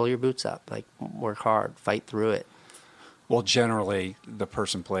 pull your boots up, like work hard, fight through it. Well, generally, the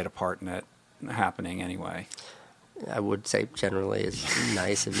person played a part in it happening anyway. I would say generally is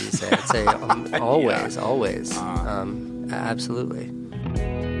nice of you to say. I'd say always. Absolutely.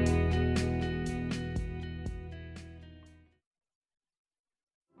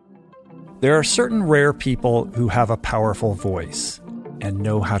 There are certain rare people who have a powerful voice and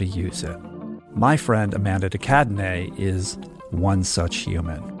know how to use it. My friend Amanda de Cadenet is one such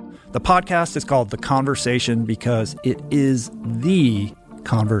human. The podcast is called The Conversation because it is the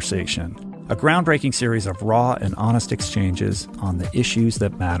conversation, a groundbreaking series of raw and honest exchanges on the issues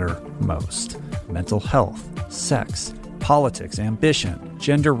that matter most: mental health, sex, politics, ambition,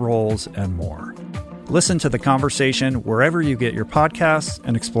 gender roles, and more. Listen to The Conversation wherever you get your podcasts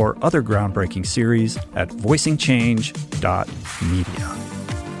and explore other groundbreaking series at voicingchange.media.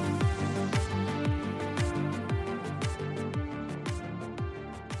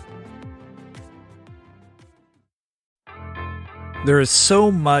 There is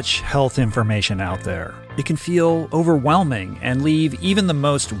so much health information out there. It can feel overwhelming and leave even the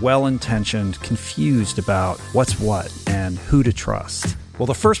most well-intentioned confused about what's what and who to trust. Well,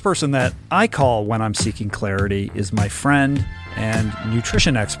 the first person that I call when I'm seeking clarity is my friend and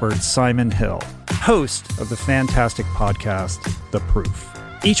nutrition expert, Simon Hill, host of the fantastic podcast, The Proof.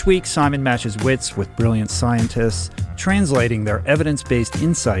 Each week, Simon matches wits with brilliant scientists, translating their evidence-based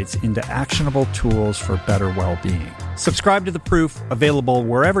insights into actionable tools for better well-being. Subscribe to The Proof, available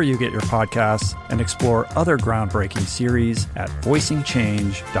wherever you get your podcasts, and explore other groundbreaking series at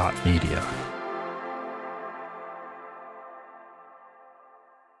voicingchange.media.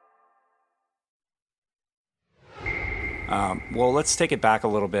 Well, let's take it back a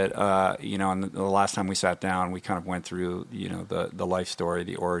little bit. And the last time we sat down, we kind of went through, the life story,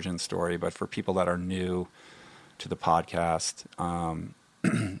 the origin story. But for people that are new to the podcast, how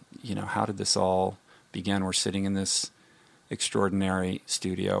did this all begin? We're sitting in this extraordinary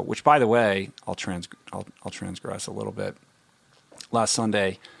studio, which, by the way, I'll transgress a little bit. Last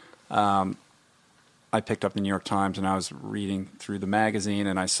Sunday, I picked up the New York Times and I was reading through the magazine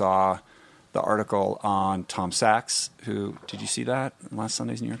and I saw the article on Tom Sachs, who, did you see that in last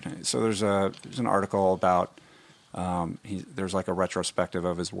Sunday's New York Times? So there's an article about, there's like a retrospective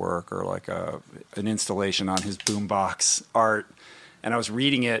of his work or like an installation on his boombox art. And I was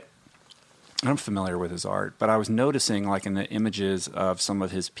reading it. I'm familiar with his art, but I was noticing like in the images of some of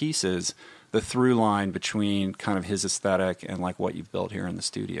his pieces, the through line between kind of his aesthetic and like what you've built here in the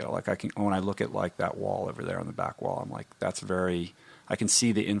studio. Like when I look at like that wall over there on the back wall, I'm like, I can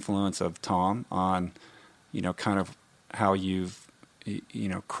see the influence of Tom on, kind of how you've,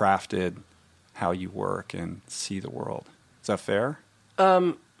 crafted how you work and see the world. Is that fair?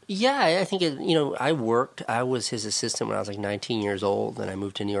 Yeah, I think I was his assistant when I was like 19 years old, and I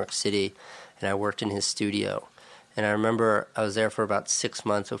moved to New York City, and I worked in his studio. And I remember I was there for about 6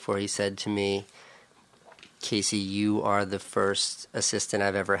 months before he said to me, Casey, you are the first assistant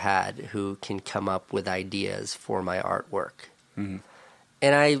I've ever had who can come up with ideas for my artwork. Mm-hmm.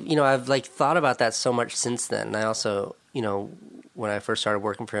 And I've like thought about that so much since then. And I also, when I first started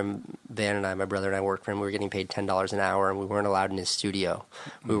working for him, Van and I, my brother and I worked for him, we were getting paid $10 an hour and we weren't allowed in his studio.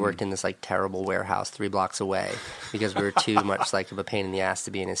 We worked in this like terrible warehouse 3 blocks away because we were too much like of a pain in the ass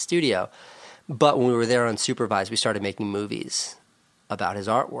to be in his studio. But when we were there unsupervised, we started making movies about his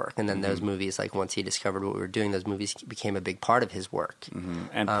artwork. And then those movies, like once he discovered what we were doing, those movies became a big part of his work. Mm-hmm.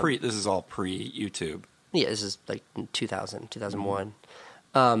 And this is all pre-YouTube. Yeah, this is like 2001.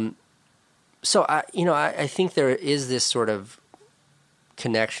 So I think there is this sort of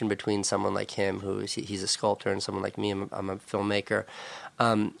connection between someone like him, he's a sculptor, and someone like me, I'm a filmmaker.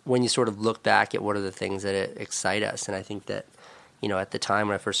 When you sort of look back at what are the things that excite us, and I think that, at the time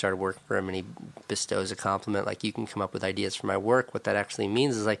when I first started working for him and he bestows a compliment, like, you can come up with ideas for my work, what that actually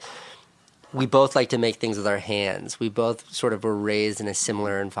means is, like, we both like to make things with our hands. We both sort of were raised in a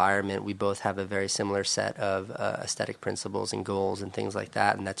similar environment. We both have a very similar set of aesthetic principles and goals and things like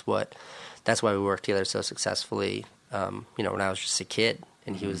that, and that's why we work together so successfully, when I was just a kid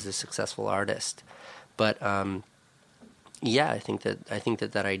and he was a successful artist. But, I think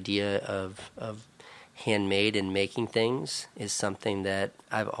that idea of handmade and making things is something that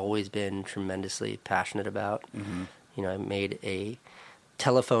I've always been tremendously passionate about. Mm-hmm. I made a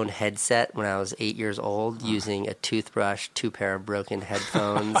telephone headset when I was 8 years old using a toothbrush, 2 pair of broken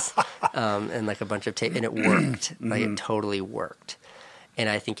headphones, and like a bunch of tape, and it worked. Like it totally worked. And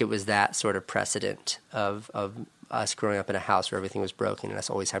I think it was that sort of precedent of us growing up in a house where everything was broken and us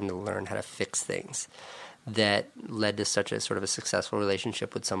always having to learn how to fix things that led to such a sort of a successful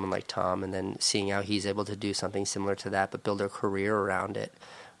relationship with someone like Tom, and then seeing how he's able to do something similar to that but build a career around it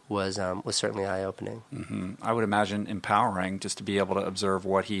was certainly eye-opening. Mm-hmm. I would imagine empowering just to be able to observe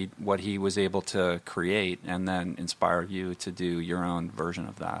what he was able to create and then inspire you to do your own version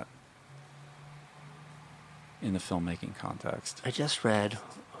of that in the filmmaking context. I just read,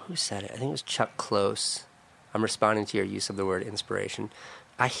 who said it? I think it was Chuck Close. I'm responding to your use of the word inspiration.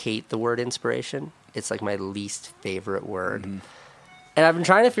 I hate the word inspiration. It's like my least favorite word. Mm-hmm. And I've been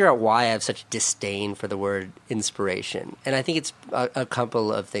trying to figure out why I have such disdain for the word inspiration. And I think it's a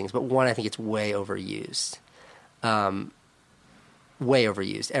couple of things. But one, I think it's way overused. Way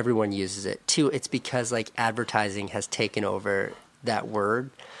overused. Everyone uses it. 2, it's because like advertising has taken over that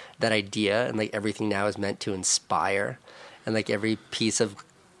word, that idea, and like everything now is meant to inspire. And like every piece of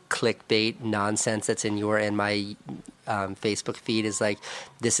clickbait nonsense that's in your and my Facebook feed is like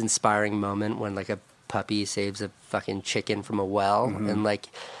this inspiring moment when like a puppy saves a fucking chicken from a well. Mm-hmm. And like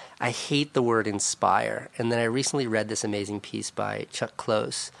I hate the word inspire. And then I recently read this amazing piece by Chuck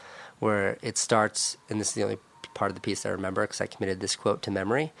Close where it starts, and this is the only part of the piece I remember because I committed this quote to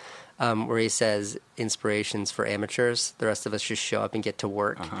memory, where he says, inspiration's for amateurs. The rest of us just show up and get to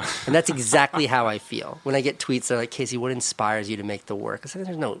work. Uh-huh. And that's exactly how I feel. When I get tweets that are like, Casey, what inspires you to make the work? I say,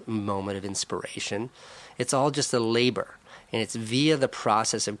 there's no moment of inspiration. It's all just a labor. And it's via the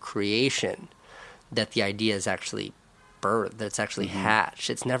process of creation that the idea is actually birthed, that it's actually hatched.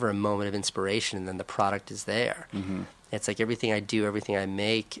 It's never a moment of inspiration and then the product is there. Mm-hmm. It's like everything I do, everything I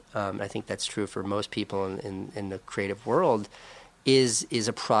make, I think that's true for most people in the creative world, is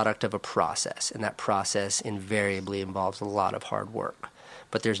a product of a process, and that process invariably involves a lot of hard work.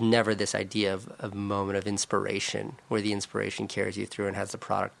 But there's never this idea of a moment of inspiration where the inspiration carries you through and has the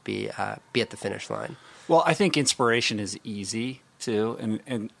product be at the finish line. Well, I think inspiration is easy too,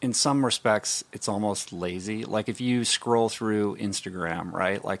 and in some respects, it's almost lazy. Like if you scroll through Instagram,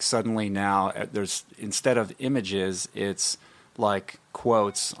 right? Like suddenly now there's, instead of images, it's like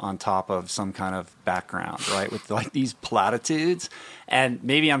quotes on top of some kind of background, right? With like these platitudes. And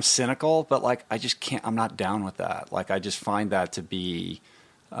maybe I'm cynical, but like I just can't, I'm not down with that. Like I just find that to be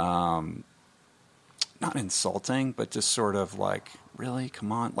not insulting, but just sort of like, really?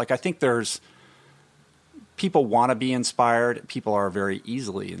 Come on. Like I think people want to be inspired. People are very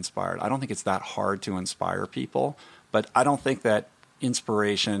easily inspired. I don't think it's that hard to inspire people, but I don't think that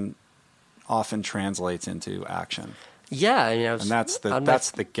inspiration often translates into action. Yeah, and that's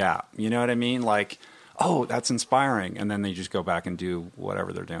the gap. You know what I mean? Like, oh, that's inspiring, and then they just go back and do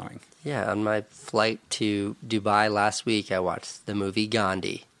whatever they're doing. Yeah, on my flight to Dubai last week, I watched the movie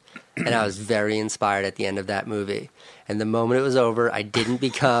Gandhi, and I was very inspired at the end of that movie. And the moment it was over, I didn't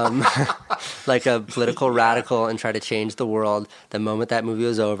become like a political radical and try to change the world. The moment that movie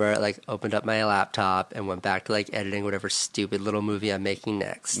was over, I like opened up my laptop and went back to like editing whatever stupid little movie I'm making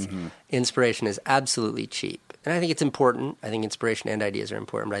next. Mm-hmm. Inspiration is absolutely cheap. And I think it's important. I think inspiration and ideas are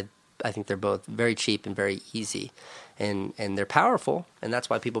important, but I think they're both very cheap and very easy. And they're powerful, and that's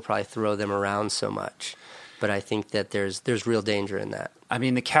why people probably throw them around so much. But I think that there's real danger in that. I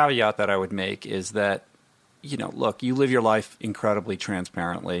mean, the caveat that I would make is that, you know, look, you live your life incredibly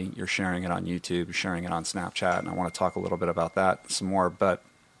transparently. You're sharing it on YouTube, you're sharing it on Snapchat, and I want to talk a little bit about that some more. But,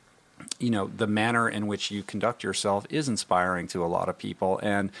 you know, the manner in which you conduct yourself is inspiring to a lot of people.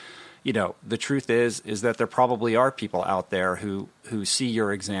 And, you know, the truth is that there probably are people out there who see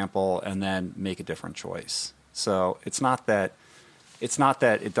your example and then make a different choice. So it's not that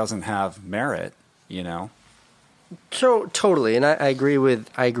it doesn't have merit, you know. So totally, and I agree with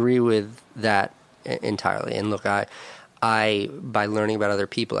that entirely. And look, I by learning about other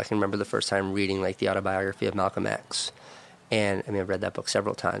people, I can remember the first time reading like the autobiography of Malcolm X. And I mean, I've read that book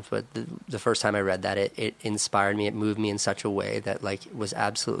several times, but the first time I read that, it inspired me. It moved me in such a way that like it was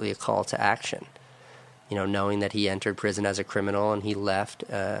absolutely a call to action. You know, knowing that he entered prison as a criminal and he left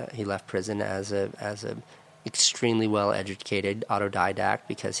prison as a extremely well educated autodidact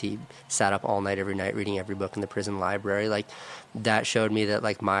because he sat up all night every night reading every book in the prison library. Like that showed me that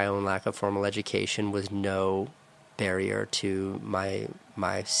like my own lack of formal education was no barrier to my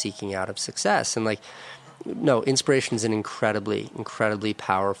seeking out of success. And like, no, inspiration is an incredibly, incredibly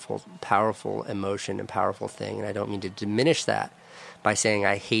powerful emotion and powerful thing. And I don't mean to diminish that by saying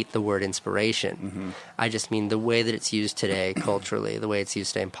I hate the word inspiration. Mm-hmm. I just mean the way that it's used today culturally, the way it's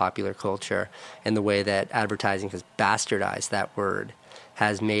used today in popular culture, and the way that advertising has bastardized that word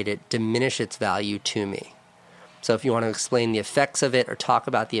has made it diminish its value to me. So if you want to explain the effects of it or talk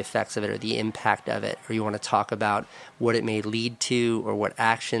about the effects of it or the impact of it, or you want to talk about what it may lead to or what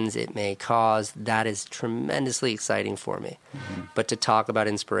actions it may cause, that is tremendously exciting for me. Mm-hmm. But to talk about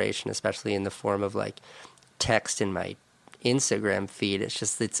inspiration, especially in the form of like text in my Instagram feed,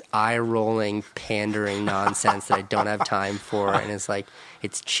 it's eye-rolling, pandering nonsense that I don't have time for, and it's like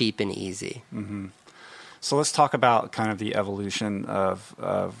it's cheap and easy. Mm-hmm. So let's talk about kind of the evolution of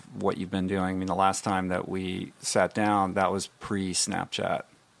what you've been doing. I mean, the last time that we sat down, that was pre-Snapchat,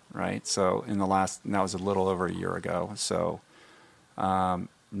 right? So that was a little over a year ago. So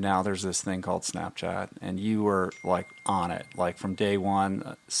now there's this thing called Snapchat, and you were like on it, like from day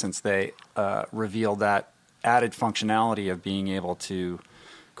one, since they revealed that added functionality of being able to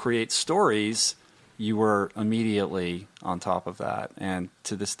create stories. You were immediately on top of that, and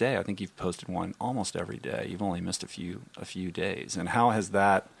to this day, I think you've posted one almost every day. You've only missed a few days. And how has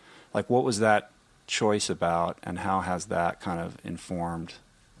that, like, what was that choice about, and how has that kind of informed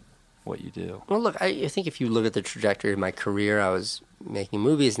what you do? Well, look, I think if you look at the trajectory of my career, I was making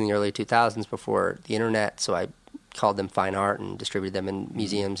movies in the early 2000s before the internet, so I called them fine art and distributed them in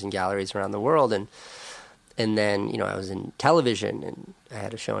museums and galleries around the world, and then, you know, I was in television, and I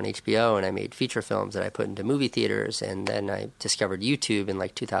had a show on HBO, and I made feature films that I put into movie theaters, and then I discovered YouTube in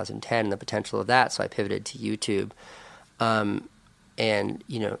like 2010 and the potential of that, so I pivoted to YouTube. And,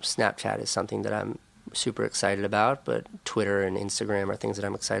 you know, Snapchat is something that I'm super excited about, but Twitter and Instagram are things that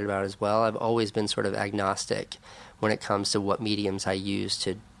I'm excited about as well. I've always been sort of agnostic when it comes to what mediums I use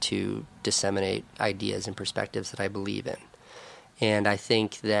to disseminate ideas and perspectives that I believe in. And I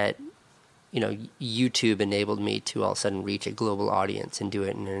think that, you know, YouTube enabled me to all of a sudden reach a global audience and do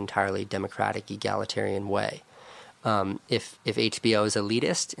it in an entirely democratic, egalitarian way. If HBO is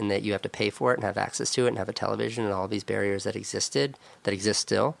elitist in that you have to pay for it and have access to it and have a television and all these barriers that exist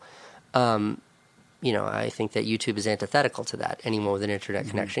still, you know, I think that YouTube is antithetical to that. Anyone with an internet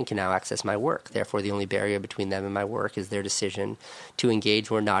connection can now access my work. Therefore, the only barrier between them and my work is their decision to engage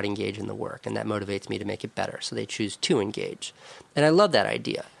or not engage in the work, and that motivates me to make it better. So they choose to engage. And I love that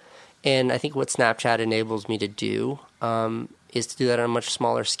idea. And I think what Snapchat enables me to do is to do that on a much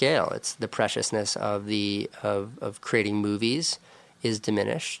smaller scale. It's the preciousness of of creating movies is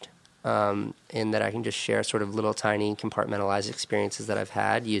diminished, in that I can just share sort of little tiny compartmentalized experiences that I've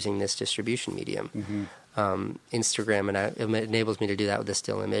had using this distribution medium. Instagram it enables me to do that with a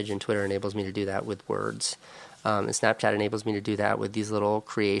still image, and Twitter enables me to do that with words. And Snapchat enables me to do that with these little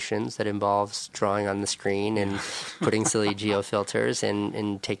creations that involves drawing on the screen and putting silly geofilters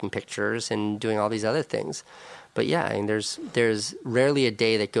and taking pictures and doing all these other things. But yeah, I mean, there's rarely a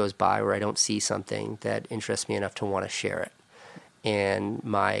day that goes by where I don't see something that interests me enough to want to share it. And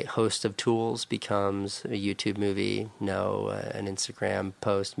my host of tools becomes a YouTube movie, an Instagram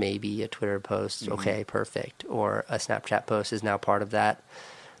post, maybe a Twitter post, okay, perfect, or a Snapchat post is now part of that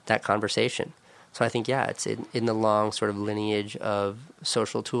conversation. So I think, it's in the long sort of lineage of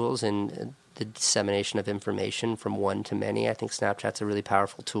social tools and the dissemination of information from one to many. I think Snapchat's a really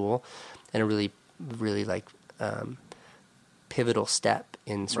powerful tool and a really, really pivotal step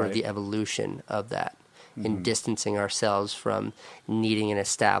in sort of the evolution of that, in distancing ourselves from needing an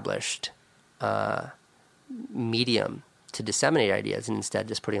established medium to disseminate ideas, and instead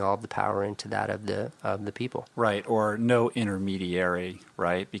just putting all of the power into that of the people. Right, or no intermediary,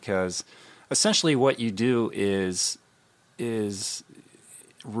 right? Because essentially what you do is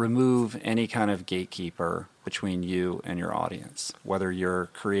remove any kind of gatekeeper between you and your audience, whether you're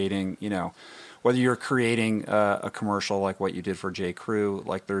creating, a commercial like what you did for J. Crew.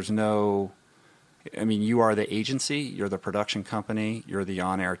 Like, there's no, I mean, you are the agency, you're the production company, you're the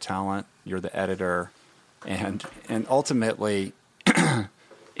on-air talent, you're the editor, and ultimately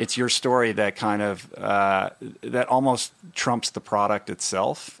it's your story that kind of that almost trumps the product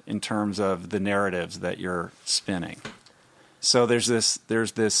itself in terms of the narratives that you're spinning. So there's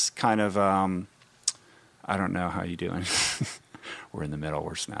this kind of I don't know how you doing. We're in the middle.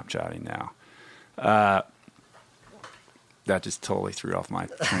 We're Snapchatting now. That just totally threw off my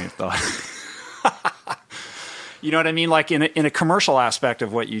train of thought. You know what I mean? Like in a commercial aspect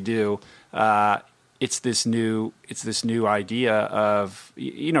of what you do, it's this new idea of,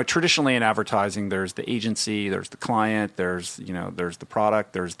 traditionally in advertising, there's the agency, there's the client, there's the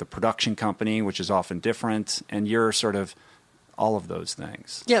product, there's the production company, which is often different, and you're sort of all of those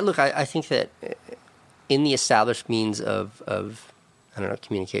things. Yeah, look, I think that in the established means of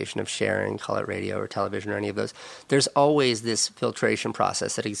communication, of sharing, call it radio or television or any of those, there's always this filtration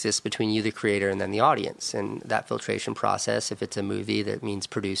process that exists between you, the creator, and then the audience. And that filtration process, if it's a movie, that means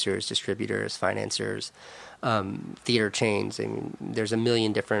producers, distributors, financiers, theater chains. I mean, there's a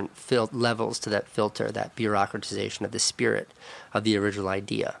million different levels to that filter, that bureaucratization of the spirit of the original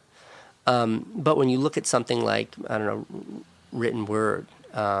idea. But when you look at something like, written word,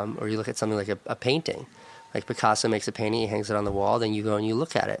 or you look at something like a painting, like Picasso makes a painting, he hangs it on the wall, then you go and you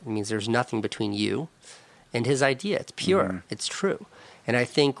look at it. It means there's nothing between you and his idea. It's pure. It's true. And I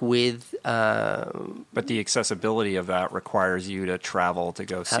think with... but the accessibility of that requires you to travel to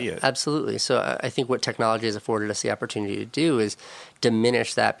go see it. Absolutely. So I think what technology has afforded us the opportunity to do is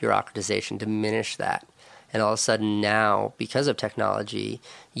diminish that bureaucratization, diminish that. And all of a sudden now, because of technology,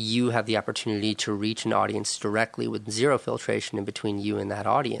 you have the opportunity to reach an audience directly with zero filtration in between you and that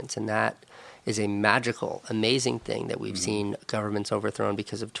audience. And that is a magical, amazing thing that we've seen governments overthrown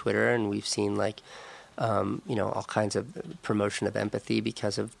because of Twitter, and we've seen all kinds of promotion of empathy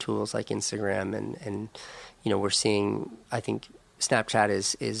because of tools like Instagram, and we're seeing, I think Snapchat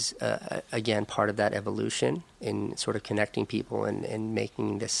is again part of that evolution in sort of connecting people and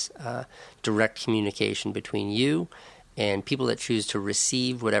making this direct communication between you and people that choose to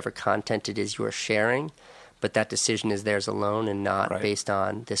receive whatever content it is you're sharing. But that decision is theirs alone and not based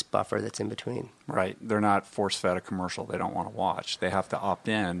on this buffer that's in between. Right. They're not force-fed a commercial they don't want to watch. They have to opt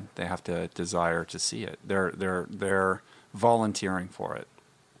in. They have to desire to see it. They're volunteering for it.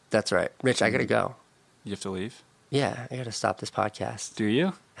 That's right. Rich, I got to go. You have to leave? Yeah, I got to stop this podcast. Do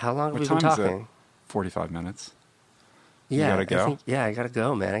you? How long have we been talking? Is it? 45 minutes. Yeah, you gotta go? I got to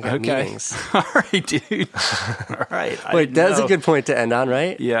go, man. I got meetings. All right, dude. All right. Wait, that's a good point to end on,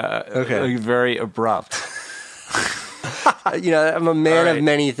 right? Yeah. Okay. Very abrupt. I'm a man of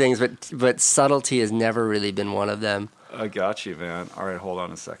many things, but subtlety has never really been one of them. I got you, man. All right, hold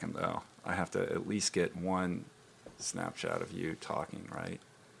on a second, though. I have to at least get one snapshot of you talking, right?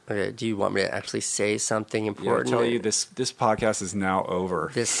 Okay, do you want me to actually say something important? Yeah, I'll tell you, this podcast is now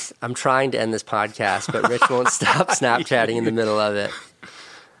over. I'm trying to end this podcast, but Rich won't stop Snapchatting in the middle of it.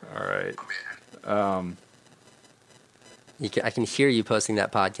 All right. I can hear you posting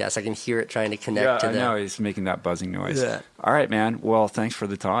that podcast. I can hear it trying to connect to them. Yeah, I know. He's making that buzzing noise. Yeah. All right, man. Well, thanks for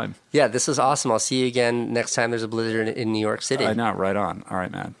the time. Yeah, this was awesome. I'll see you again next time there's a blizzard in New York City. I know. Right on. All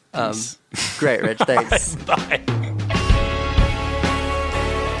right, man. Peace. Great, Rich. Thanks. Bye.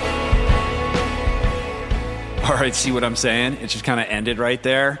 All right, see what I'm saying? It just kind of ended right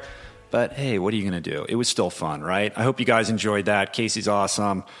there. But hey, what are you going to do? It was still fun, right? I hope you guys enjoyed that. Casey's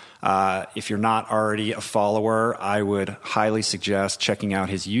awesome. If you're not already a follower, I would highly suggest checking out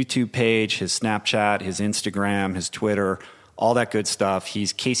his YouTube page, his Snapchat, his Instagram, his Twitter, all that good stuff.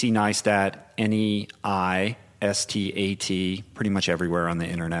 He's Casey Neistat, Neistat, pretty much everywhere on the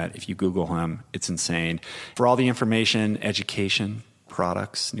internet. If you Google him, it's insane. For all the information, education,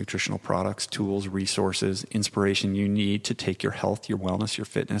 products, nutritional products, tools, resources, inspiration you need to take your health, your wellness, your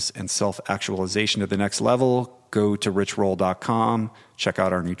fitness, and self-actualization to the next level, go to richroll.com. Check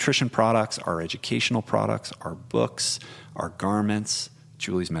out our nutrition products, our educational products, our books, our garments,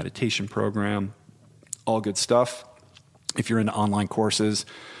 Julie's meditation program, all good stuff. If you're into online courses,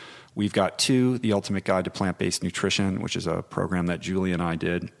 we've got 2, The Ultimate Guide to Plant-Based Nutrition, which is a program that Julie and I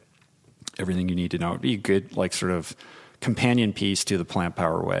did. Everything you need to know. It'd be a good, sort of companion piece to the Plant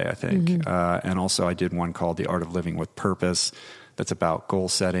Power Way, I think. Mm-hmm. And also I did one called The Art of Living with Purpose that's about goal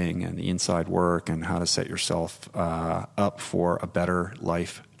setting and the inside work and how to set yourself up for a better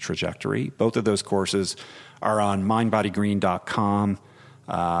life trajectory. Both of those courses are on mindbodygreen.com.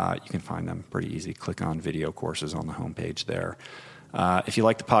 You can find them pretty easy. Click on video courses on the homepage there. If you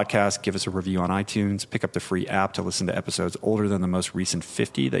like the podcast, give us a review on iTunes. Pick up the free app to listen to episodes older than the most recent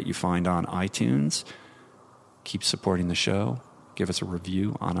 50 that you find on iTunes. Keep supporting the show. Give us a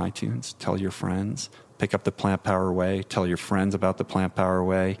review on iTunes. Tell your friends. Pick up the Plant Power Way. Tell your friends about the Plant Power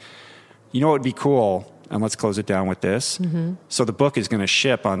Way. You know what would be cool? And let's close it down with this. Mm-hmm. So the book is going to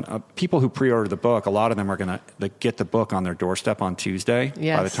ship on people who pre-order the book. A lot of them are going to get the book on their doorstep on Tuesday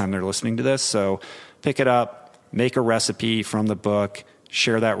by the time they're listening to this. So pick it up, make a recipe from the book,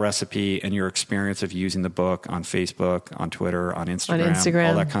 share that recipe and your experience of using the book on Facebook, on Twitter, on Instagram,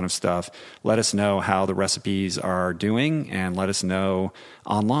 all that kind of stuff. Let us know how the recipes are doing and let us know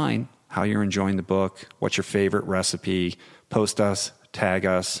online how you're enjoying the book, what's your favorite recipe. Post us, tag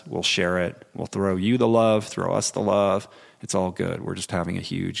us, we'll share it. We'll throw you the love, throw us the love. It's all good. We're just having a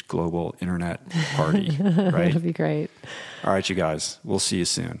huge global internet party, right? That'd be great. All right, you guys. We'll see you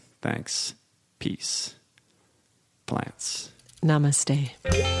soon. Thanks. Peace. Plants.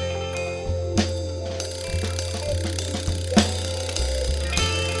 Namaste.